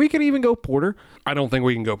porter. We could even go porter. I don't think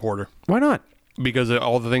we can go porter. Why not? Because of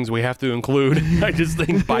all the things we have to include. I just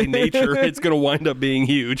think by nature it's going to wind up being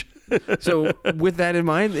huge. So with that in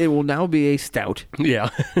mind, it will now be a stout. Yeah.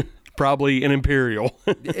 Probably an imperial.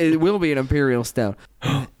 It will be an imperial stout.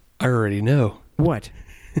 I already know. What?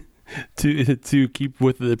 To keep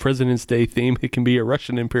with the President's Day theme, it can be a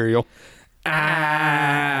Russian imperial.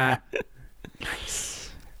 Ah. Nice.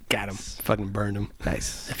 Got him. Fucking burned him.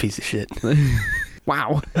 Nice. That piece of shit.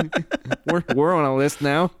 Wow. we're on a list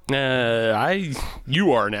now.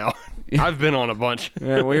 You are now. I've been on a bunch.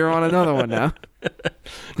 Yeah, we're on another one now.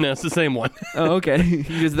 No, it's the same one. Oh, okay.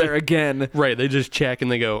 He's there again. Right. They just check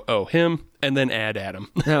and they go, oh, him, and then add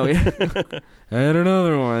Adam. Oh, yeah. And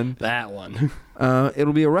another one. That one.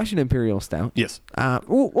 It'll be a Russian Imperial Stout. Yes.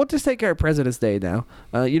 We'll just take care of President's Day now.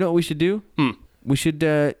 You know what we should do? We should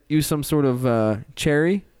use some sort of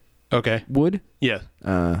cherry Okay. wood. Yeah.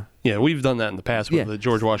 Yeah, we've done that in the past with the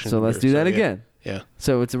George Washington. So let's do that again. Yeah.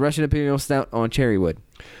 So it's a Russian Imperial Stout on cherry wood.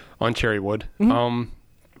 On cherry wood. Mm-hmm.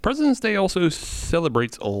 President's Day also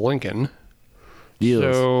celebrates Lincoln. Yes.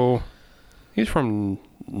 So he's from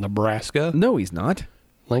Nebraska. No, he's not.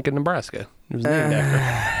 Lincoln, Nebraska. He was named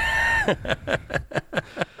after.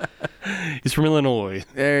 He's from Illinois.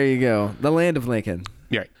 There you go. The land of Lincoln.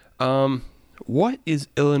 Yeah. What is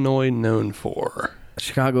Illinois known for?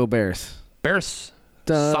 Chicago Bears. Bears,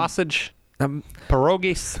 sausage,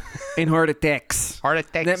 pierogies, and heart attacks. Heart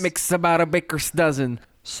attacks. That makes about a baker's dozen.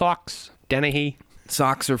 Socks. Dennehy.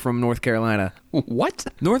 Socks are from North Carolina. What?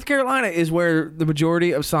 North Carolina is where the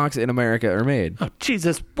majority of socks in America are made. Oh,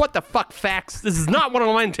 Jesus. What the fuck, facts? This is not what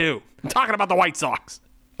I'm into. I'm talking about the White Sox.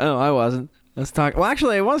 Oh, I wasn't. Let's talk. Well,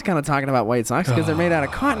 actually, I was kind of talking about White Sox because they're made out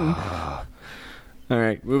of cotton. All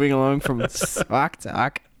right, moving along from sock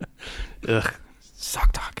talk. Ugh.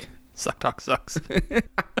 Sock talk. Sock talk sucks.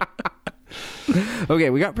 Okay,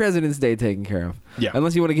 we got President's Day taken care of. Yeah.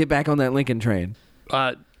 Unless you want to get back on that Lincoln train.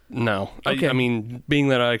 No. Okay. I mean, being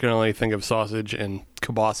that I can only think of sausage and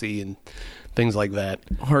kibasi and things like that.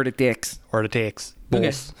 Heart attacks. Heart attacks.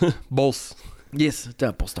 Bulls. Okay. Bulls. Yes.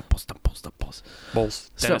 Bulls.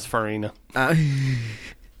 Bulls. Dennis Farina.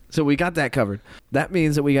 So we got that covered. That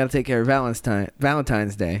means that we got to take care of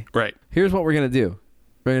Valentine's Day. Right. Here's what we're going to do.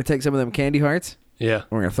 We're going to take some of them candy hearts. Yeah.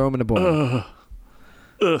 We're going to throw them in a bowl.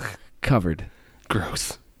 Ugh. Covered.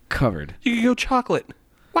 Gross. Covered. You could go chocolate.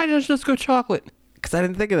 Why don't you just go chocolate? Because I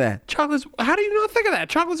didn't think of that. Chocolate's... How do you not think of that?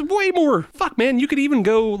 Chocolate's way more... Fuck, man. You could even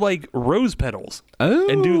go, like, rose petals. Oh.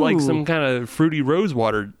 And do, like, some kind of fruity rose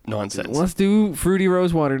water nonsense. Let's do fruity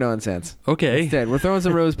rose water nonsense. Okay. Instead, we're throwing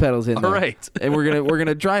some rose petals in there. All right. And we're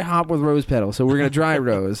gonna dry hop with rose petals. So we're gonna dry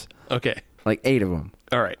rose. Okay. Like 8 of them.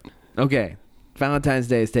 All right. Okay. Valentine's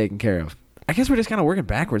Day is taken care of. I guess we're just kind of working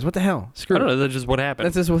backwards. What the hell? Screw I don't it. know. That's just what happened.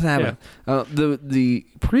 That's just what's happening. Yeah. The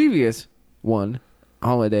previous one,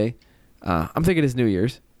 holiday, I'm thinking it's New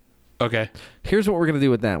Year's. Okay. Here's what we're going to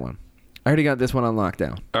do with that one. I already got this one on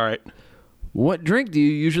lockdown. All right. What drink do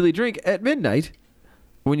you usually drink at midnight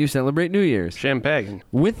when you celebrate New Year's? Champagne.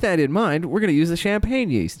 With that in mind, we're going to use the champagne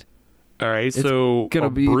yeast. All right. It's so gonna a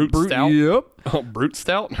be brute stout? Yep. Oh, brute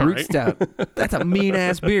stout? All Brute right. stout. That's a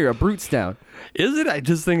mean-ass beer, a brute stout. Is it? I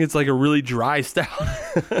just think it's like a really dry stout.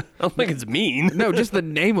 I don't think it's mean. No, just the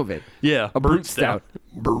name of it. Yeah. A brute stout.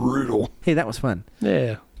 Brutal. Hey, that was fun.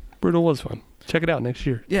 Yeah. Brutal was fun. Check it out next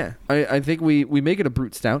year. Yeah, I think we make it a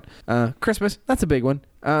brute stout. Christmas, that's a big one.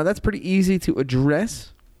 That's pretty easy to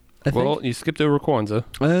address, I think. Well, you skipped over Kwanzaa.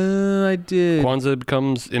 I did. Kwanzaa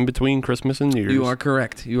comes in between Christmas and New Year's. You are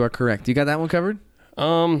correct. You got that one covered?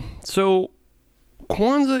 So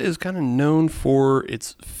Kwanzaa is kind of known for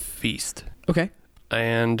its feast. Okay.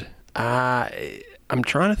 And I'm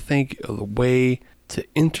trying to think of a way to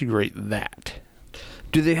integrate that.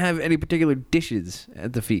 Do they have any particular dishes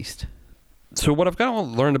at the feast? So what I've kind of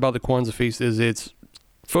learned about the Kwanzaa feast is it's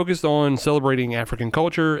focused on celebrating African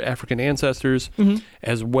culture, African ancestors,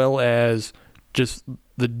 as well as just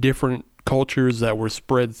the different cultures that were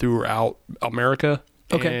spread throughout America.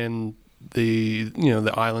 Okay. And the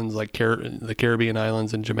islands like the Caribbean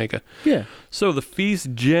islands and Jamaica. Yeah. So the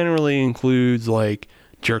feast generally includes like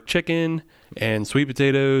jerk chicken and sweet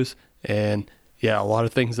potatoes and a lot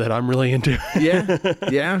of things that I'm really into.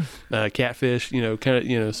 Yeah. Catfish,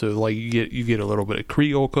 so like you get a little bit of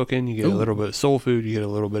Creole cooking, you get a little bit of soul food, you get a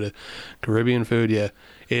little bit of Caribbean food. Yeah,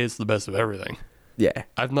 it's the best of everything. Yeah.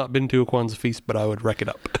 I've not been to a Kwanzaa feast, but I would wreck it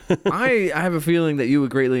up. I have a feeling that you would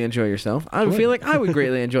greatly enjoy yourself. I would feel like I would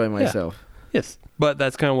greatly enjoy myself. Yes, but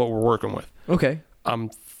that's kind of what we're working with. Okay. I'm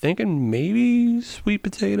thinking maybe sweet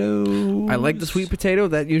potato. I like the sweet potato.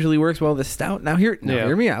 That usually works well. The stout. Now hear me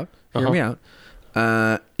out. Hear me out.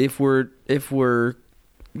 If we're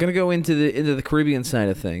gonna go into the Caribbean side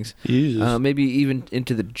of things, maybe even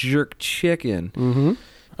into the jerk chicken. Mm-hmm.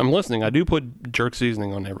 I'm listening. I do put jerk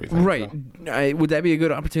seasoning on everything. Right. So. Would that be a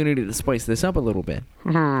good opportunity to spice this up a little bit?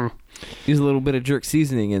 Use a little bit of jerk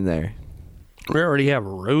seasoning in there. We already have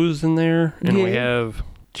rose in there, and we have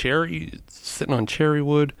cherry sitting on cherry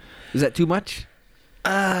wood. Is that too much?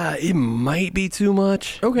 It might be too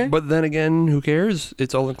much. Okay. But then again, who cares?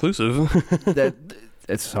 It's all inclusive. That's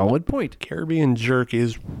a solid point. Caribbean jerk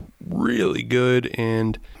is really good,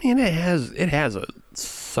 and it has a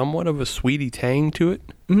somewhat of a sweety tang to it.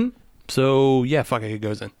 Mm-hmm. So yeah, fuck it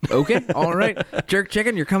goes in. Okay, all right. Jerk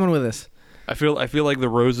chicken, you're coming with us. I feel like the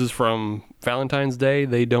roses from Valentine's Day,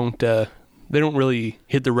 they don't really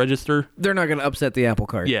hit the register. They're not going to upset the apple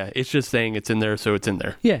cart. Yeah, it's just saying it's in there, so it's in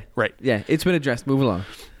there. Yeah. Right. Yeah, it's been addressed. Move along.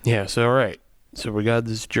 Yeah, so all right. So we got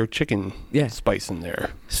this jerk chicken spice in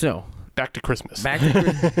there. So back to Christmas. Back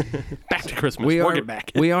to Christmas. Work it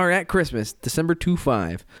back. We are at Christmas, December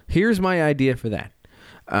 25. Here's my idea for that.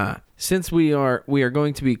 Since we are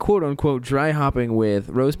going to be quote unquote dry hopping with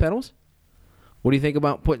rose petals, what do you think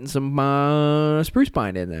about putting some spruce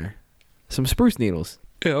pine in there? Some spruce needles.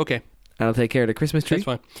 Yeah, okay. That'll take care of the Christmas tree. That's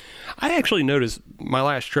fine. I actually noticed my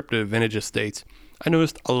last trip to Vintage Estates, I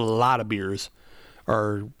noticed a lot of beers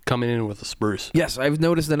are coming in with a spruce. Yes, I've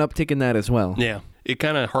noticed an uptick in that as well. Yeah. It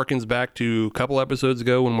kind of harkens back to a couple episodes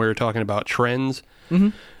ago when we were talking about trends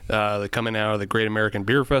coming out of the Great American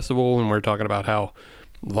Beer Festival, and we were talking about how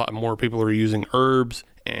a lot more people are using herbs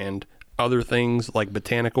and other things like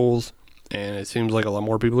botanicals, and it seems like a lot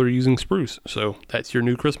more people are using spruce. So that's your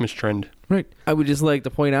new Christmas trend. Right. I would just like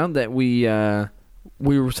to point out that we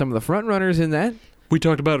were some of the front runners in that. We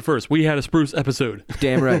talked about it first. We had a spruce episode.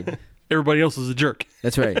 Damn right. Everybody else is a jerk.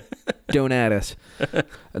 That's right. Don't add us.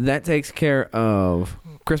 That takes care of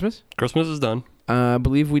Christmas. Christmas is done. I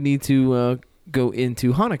believe we need to go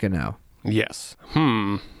into Hanukkah now. Yes.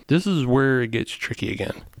 This is where it gets tricky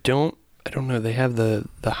again. I don't know. They have the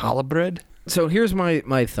challah bread. So here's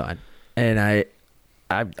my thought, and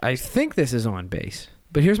I think this is on base,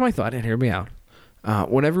 but here's my thought, and hear me out.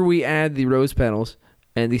 Whenever we add the rose petals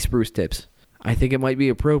and the spruce tips, I think it might be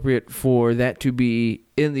appropriate for that to be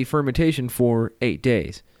in the fermentation for 8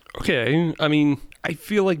 days. Okay. I mean, I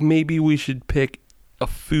feel like maybe we should pick a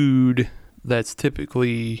food that's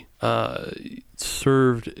typically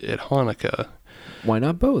served at Hanukkah. Why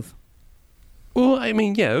not both? Well, I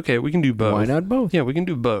mean, yeah, okay, we can do both. Why not both? Yeah, we can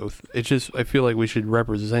do both. It's just I feel like we should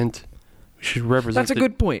represent. That's a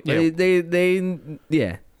good point. Yeah. They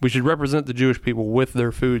We should represent the Jewish people with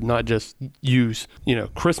their food, not just use,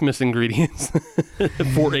 Christmas ingredients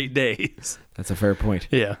for 8 days. That's a fair point.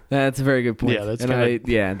 Yeah. That's a very good point. Yeah, that's now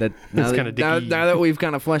that we've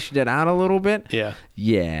kind of fleshed it out a little bit. Yeah.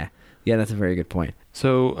 Yeah, that's a very good point.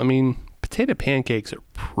 So, I mean, potato pancakes are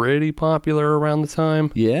pretty popular around the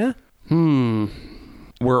time. Yeah?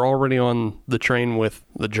 We're already on the train with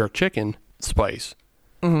the jerk chicken spice.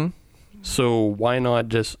 Mm-hmm. So why not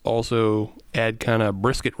just also add kind of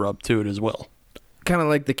brisket rub to it as well? Kind of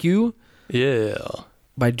like the Q? Yeah.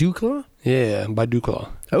 By Dukla? Yeah, by Dukla.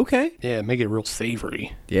 Okay. Yeah, make it real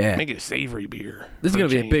savory. Yeah. Make it a savory beer. This is going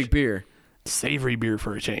to be a big beer. Savory beer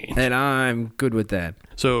for a change. And I'm good with that.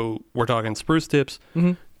 So we're talking spruce tips,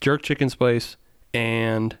 jerk chicken spice,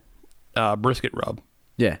 and brisket rub.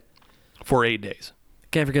 Yeah. For 8 days.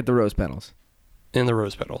 Can't forget the rose petals. And the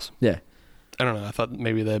rose petals. Yeah. I don't know. I thought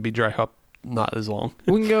maybe that'd be dry hop not as long.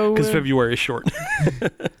 We can go... Because February is short.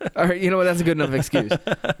 All right, you know what? That's a good enough excuse.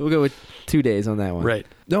 We'll go with 2 days on that one. Right.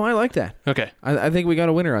 No, I like that. Okay. I think we got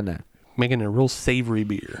a winner on that. Making a real savory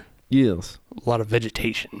beer. Yes. A lot of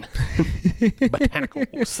vegetation.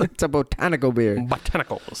 Botanicals. It's a botanical beer.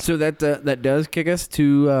 Botanicals. So that does kick us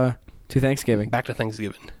to Thanksgiving. Back to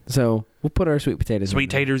Thanksgiving. So we'll put our sweet potatoes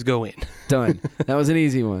Sweet taters go in. Done. That was an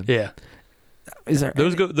easy one. Yeah. Is there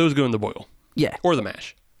those go in the boil. Yeah. Or the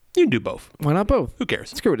mash. You can do both. Why not both? Who cares?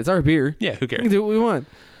 Screw it. It's our beer. Yeah, who cares? We can do what we want.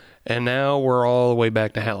 And now we're all the way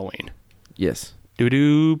back to Halloween. Yes. Do we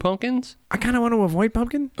do pumpkins? I kind of want to avoid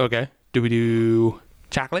pumpkin. Okay. Do we do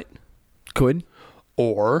chocolate? Could.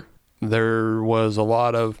 Or there was a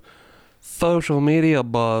lot of social media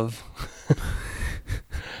buzz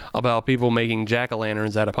about people making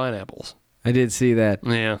jack-o'-lanterns out of pineapples. I did see that.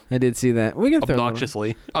 Yeah. I did see that. We can throw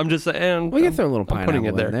obnoxiously. I'm just saying. We can throw a little pineapple putting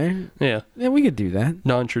it there. in there. Yeah. Yeah, we could do that.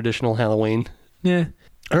 Non-traditional Halloween. Yeah.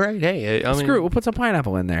 All right. Hey, I mean, screw it. We'll put some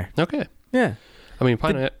pineapple in there. Okay. Yeah. I mean,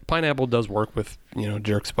 pineapple does work with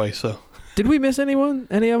jerk spice. So. Did we miss anyone?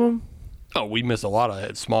 Any of them? Oh, we missed a lot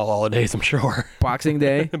of small holidays, I'm sure. Boxing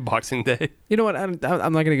Day. Boxing Day. You know what? I'm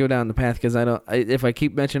not going to go down the path because if I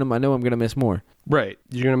keep mentioning them, I know I'm going to miss more. Right.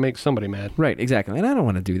 You're going to make somebody mad. Right. Exactly. And I don't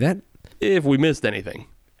want to do that. If we missed anything,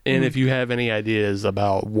 and if you have any ideas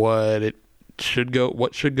about what should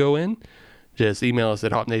go in, just email us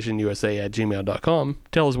at hopnationusa@gmail.com.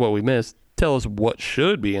 Tell us what we missed. Tell us what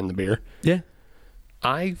should be in the beer. Yeah.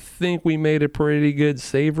 I think we made a pretty good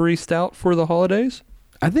savory stout for the holidays.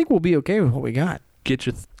 I think we'll be okay with what we got. Get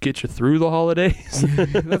you through the holidays.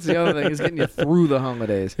 That's the other thing, is getting you through the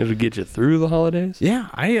holidays. It'll get you through the holidays. Yeah,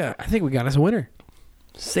 I think we got us a winner.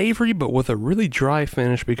 Savory, but with a really dry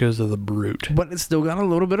finish because of the brute. But it's still got a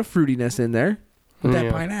little bit of fruitiness in there with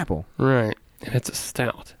that pineapple. Right. And it's a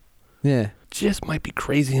stout. Yeah. Just might be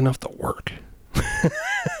crazy enough to work.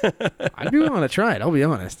 I'd be willing to try it, I'll be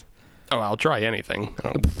honest. Oh, I'll try anything.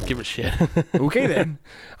 I don't give a shit. Okay, then.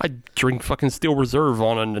 I drink fucking Steel Reserve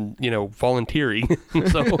on volunteering.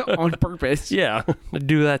 So On purpose. yeah, I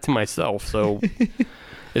do that to myself. So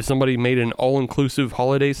if somebody made an all-inclusive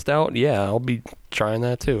holiday stout, yeah, I'll be trying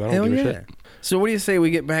that too. I don't Hell give yeah. a shit. So what do you say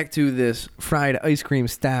we get back to this fried ice cream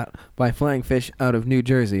stout by Flying Fish out of New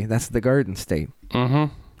Jersey? That's the Garden State.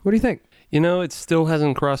 Mm-hmm. What do you think? It still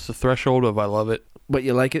hasn't crossed the threshold of I love it. But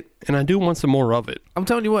you like it? And I do want some more of it. I'm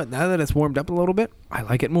telling you what, now that it's warmed up a little bit, I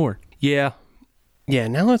like it more. Yeah. Yeah,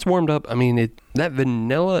 now that it's warmed up, I mean, that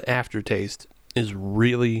vanilla aftertaste is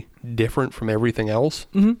really different from everything else.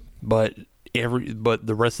 Mm-hmm. But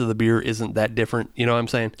the rest of the beer isn't that different. You know what I'm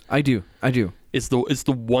saying? I do. It's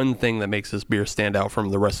the one thing that makes this beer stand out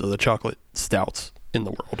from the rest of the chocolate stouts in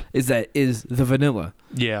the world. Is the vanilla,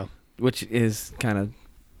 Yeah. which is kind of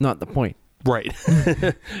not the point. Right.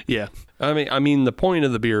 Yeah. I mean, the point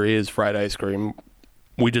of the beer is fried ice cream.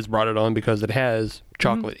 We just brought it on because it has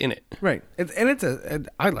chocolate in it. Right.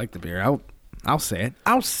 I like the beer. I'll say it.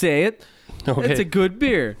 I'll say it. Okay. It's a good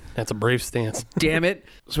beer. That's a brave stance. Damn it.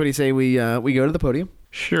 So what do you say we go to the podium?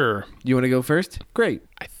 Sure. You want to go first? Great.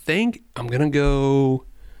 I think I'm going to go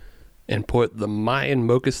and put the Mayan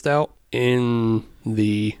Mocha Stout in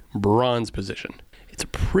the bronze position. It's a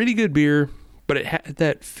pretty good beer, but it had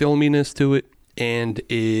that filminess to it, and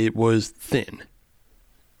it was thin.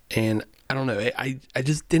 And I don't know, I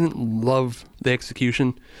just didn't love the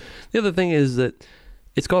execution. The other thing is that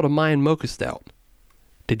it's called a Mayan Mocha Stout.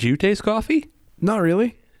 Did you taste coffee? Not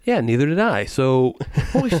really. Yeah, neither did I. So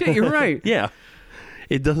Holy shit, you're right. yeah,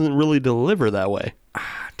 it doesn't really deliver that way.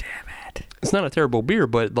 Ah, damn it. It's not a terrible beer,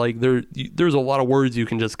 but like there's a lot of words you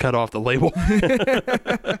can just cut off the label.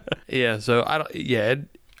 Yeah, so I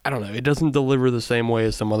don't know. It doesn't deliver the same way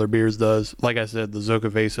as some other beers does. Like I said, the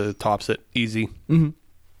Zocavesa tops it easy. Mm-hmm.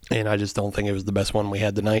 And I just don't think it was the best one we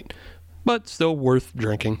had tonight. But still worth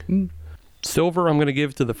drinking. Mm. Silver I'm going to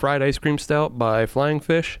give to the Fried Ice Cream Stout by Flying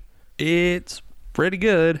Fish. It's pretty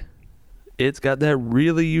good. It's got that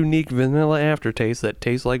really unique vanilla aftertaste that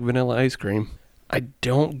tastes like vanilla ice cream. I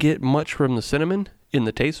don't get much from the cinnamon in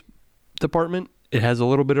the taste department. It has a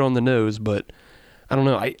little bit on the nose, but I don't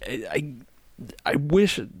know. I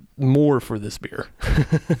wish more for this beer.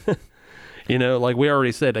 Like we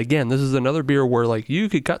already said, again, this is another beer where like you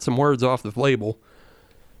could cut some words off the label.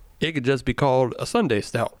 It could just be called a Sunday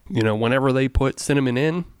Stout. Whenever they put cinnamon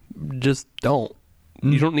in, just don't.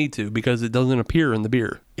 You don't need to because it doesn't appear in the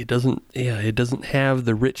beer. It doesn't have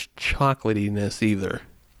the rich chocolatiness either.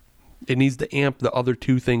 It needs to amp the other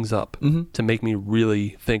two things up to make me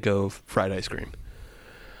really think of fried ice cream.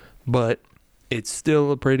 But it's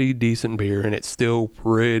still a pretty decent beer, and it's still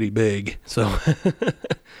pretty big. So,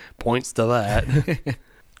 points to that.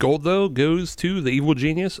 Gold, though, goes to the Evil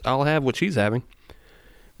Genius. I'll have what she's having.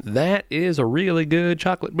 That is a really good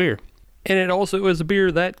chocolate beer. And it also is a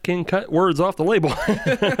beer that can cut words off the label.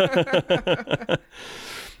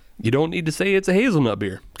 You don't need to say it's a hazelnut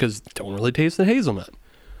beer, because you don't really taste the hazelnut.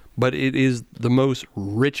 But it is the most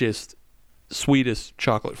richest, sweetest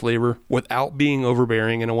chocolate flavor without being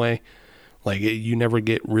overbearing in a way. Like, you never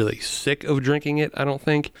get really sick of drinking it, I don't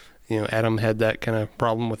think. Adam had that kind of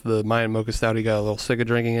problem with the Mayan Mocha Stout. He got a little sick of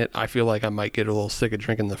drinking it. I feel like I might get a little sick of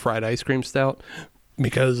drinking the fried ice cream stout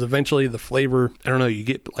because eventually the flavor, I don't know, you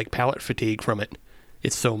get like palate fatigue from it.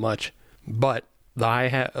 It's so much. But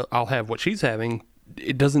I'll have what she's having.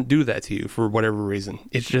 It doesn't do that to you for whatever reason.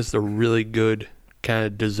 It's just a really good kind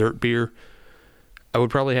of dessert beer. I would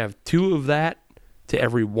probably have 2 of that to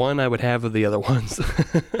every one I would have of the other ones.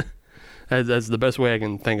 That's the best way I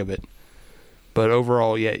can think of it. But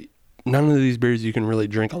overall, yeah, none of these beers you can really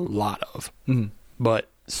drink a lot of. Mm-hmm. But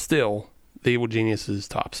still, the Evil Genius is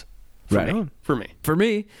tops. For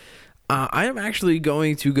me. I am actually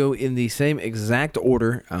going to go in the same exact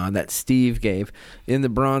order that Steve gave. In the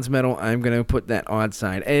bronze medal, I'm going to put that Odd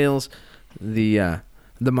Side Ales, the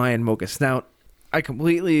Mayan Mocha Stout. I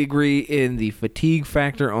completely agree in the fatigue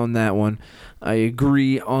factor on that one. I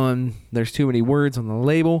agree on there's too many words on the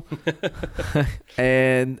label.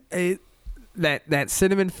 And that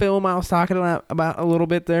cinnamon film I was talking about a little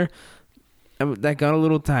bit there, that got a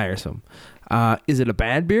little tiresome. Is it a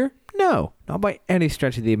bad beer? No, not by any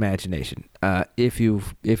stretch of the imagination. If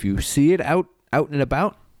you see it out and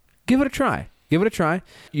about, give it a try.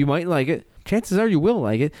 You might like it. Chances are you will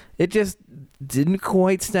like it. It just didn't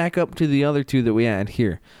quite stack up to the other 2 that we had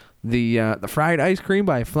here. The fried ice cream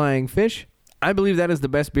by Flying Fish, I believe that is the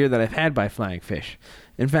best beer that I've had by Flying Fish.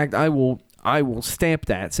 In fact, I will stamp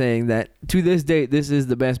that, saying that to this date, this is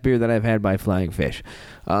the best beer that I've had by Flying Fish.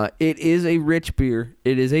 It is a rich beer.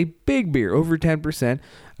 It is a big beer, over 10%.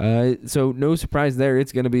 So no surprise there.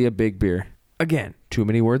 It's going to be a big beer. Again, too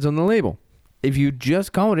many words on the label. If you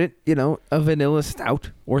just called it, a vanilla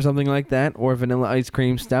stout or something like that, or a vanilla ice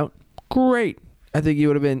cream stout, great. I think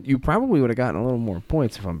you probably would have gotten a little more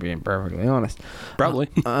points if I'm being perfectly honest. Probably.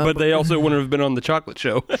 But they also wouldn't have been on the chocolate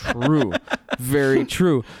show. True. Very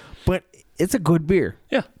true. But it's a good beer.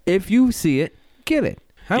 Yeah. If you see it, get it.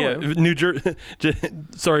 However, Yeah, New Jersey.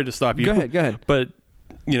 Sorry to stop you. Go ahead. But,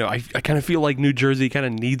 I kind of feel like New Jersey kind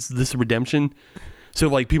of needs this redemption. So,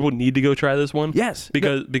 like, people need to go try this one. Yes.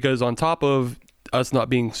 Because on top of us not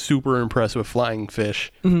being super impressed with Flying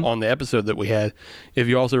Fish on the episode that we had, if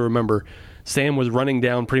you also remember, Sam was running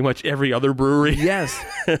down pretty much every other brewery. Yes.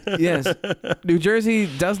 New Jersey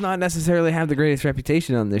does not necessarily have the greatest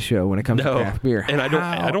reputation on this show when it comes to craft beer. And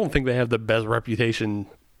I don't think they have the best reputation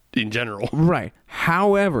in general. Right.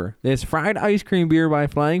 However, this fried ice cream beer by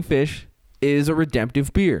Flying Fish is a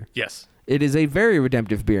redemptive beer. Yes. It is a very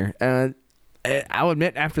redemptive beer. I'll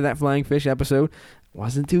admit, after that Flying Fish episode,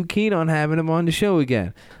 wasn't too keen on having them on the show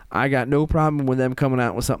again. I got no problem with them coming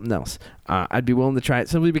out with something else. I'd be willing to try it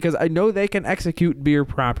simply because I know they can execute beer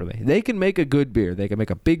properly. They can make a good beer. They can make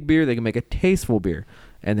a big beer. They can make a tasteful beer.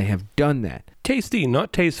 And they have done that. Tasty,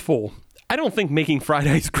 not tasteful. I don't think making fried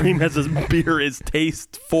ice cream as a beer is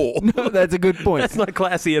tasteful. No, that's a good point. That's not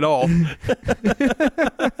classy at all.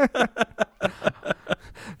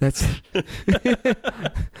 That's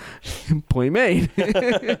point made.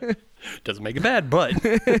 Doesn't make it bad, but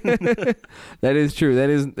that is true.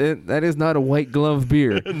 That is not a white glove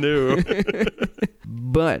beer. No.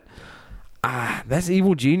 But that's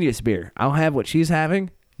Evil Genius beer. I'll have what she's having.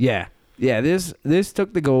 Yeah. This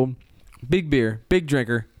took the gold. Big beer, big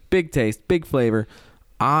drinker, big taste, big flavor.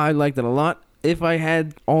 I liked it a lot. If I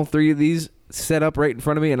had all three of these set up right in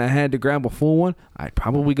front of me and I had to grab a full one, I'd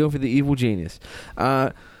probably go for the Evil Genius.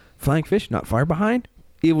 Flying Fish, not far behind.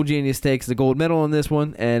 Evil Genius takes the gold medal on this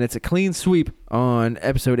one, and it's a clean sweep on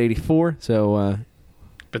episode 84. So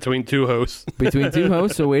between two hosts.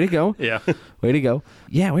 So way to go. Yeah. Way to go.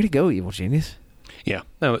 Yeah, way to go, Evil Genius. Yeah.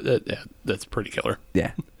 No, that's pretty killer.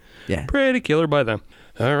 Yeah. Pretty killer by them.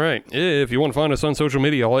 All right. If you want to find us on social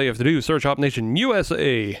media, all you have to do is search Hop Nation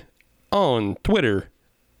USA on Twitter,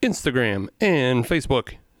 Instagram, and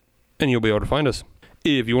Facebook, and you'll be able to find us.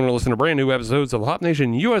 If you want to listen to brand new episodes of the Hop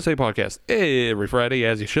Nation USA podcast every Friday,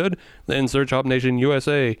 as you should, then search Hop Nation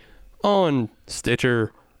USA on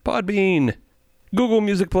Stitcher, Podbean, Google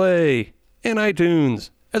Music Play, and iTunes,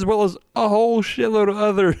 as well as a whole shitload of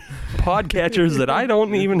other podcatchers that I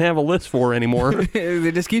don't even have a list for anymore.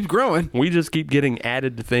 It just keeps growing. We just keep getting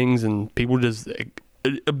added to things, and people just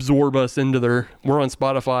absorb us into their... We're on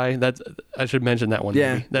Spotify. I should mention that one.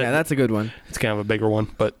 Yeah, maybe. That's a good one. It's kind of a bigger one,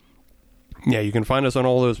 but... Yeah, you can find us on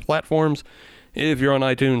all those platforms. If you're on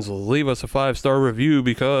iTunes, leave us a 5-star review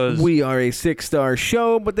because... We are a 6-star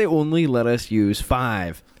show, but they only let us use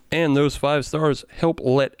 5. And those 5 stars help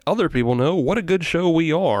let other people know what a good show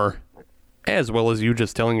we are, as well as you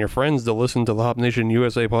just telling your friends to listen to the Hop Nation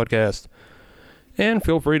USA podcast. And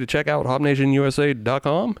feel free to check out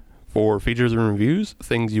hopnationusa.com for features and reviews,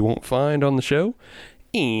 things you won't find on the show.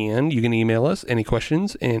 And you can email us any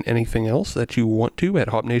questions and anything else that you want to at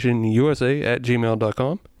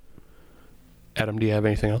hopnationusa@gmail.com. Adam, do you have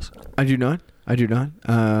anything else? I do not.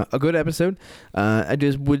 A good episode. I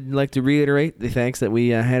just would like to reiterate the thanks that we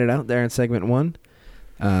handed out there in segment 1.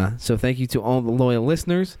 So thank you to all the loyal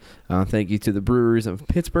listeners. Thank you to the brewers of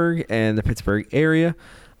Pittsburgh and the Pittsburgh area.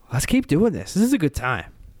 Let's keep doing this. This is a good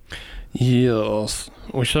time. Yes,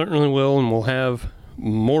 we certainly will, and we'll have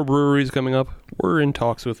more breweries coming up. We're in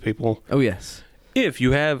talks with people. Oh, yes. If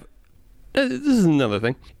you have... This is another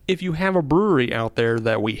thing. If you have a brewery out there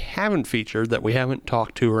that we haven't featured, that we haven't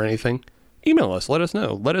talked to or anything, email us. Let us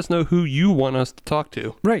know. Let us know who you want us to talk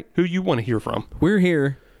to. Right. Who you want to hear from. We're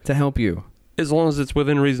here to help you. As long as it's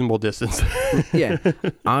within reasonable distance. Yeah.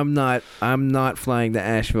 I'm not flying to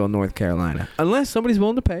Asheville, North Carolina. Unless somebody's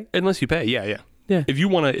willing to pay. Unless you pay. Yeah. Yeah. If you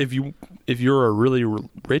want to, if you're a really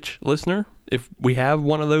rich listener, if we have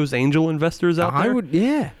one of those angel investors out there,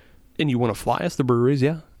 yeah. And you want to fly us to breweries,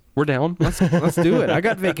 yeah, we're down. Let's do it. I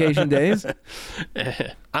got vacation days.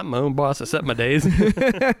 I'm my own boss. I set my days.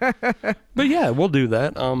 But yeah, we'll do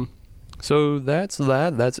that. So that's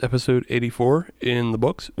that. That's episode 84 in the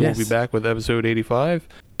books. Yes. We'll be back with episode 85.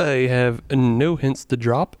 I have no hints to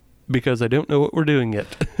drop because I don't know what we're doing yet.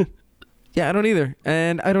 Yeah, I don't either.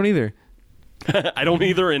 And I don't either. I don't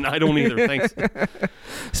either, and I don't either. Thanks.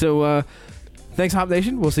 So, thanks, Hop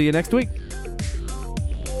Nation. We'll see you next week.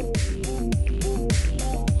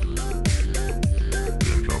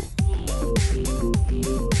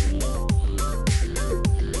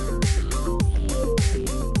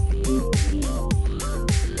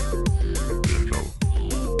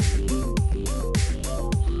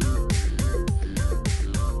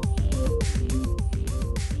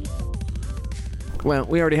 Well,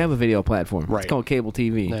 we already have a video platform. Right. It's called cable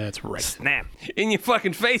TV. That's right. Snap. In your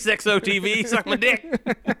fucking face, XOTV. Suck my dick.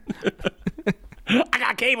 I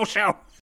got a cable show.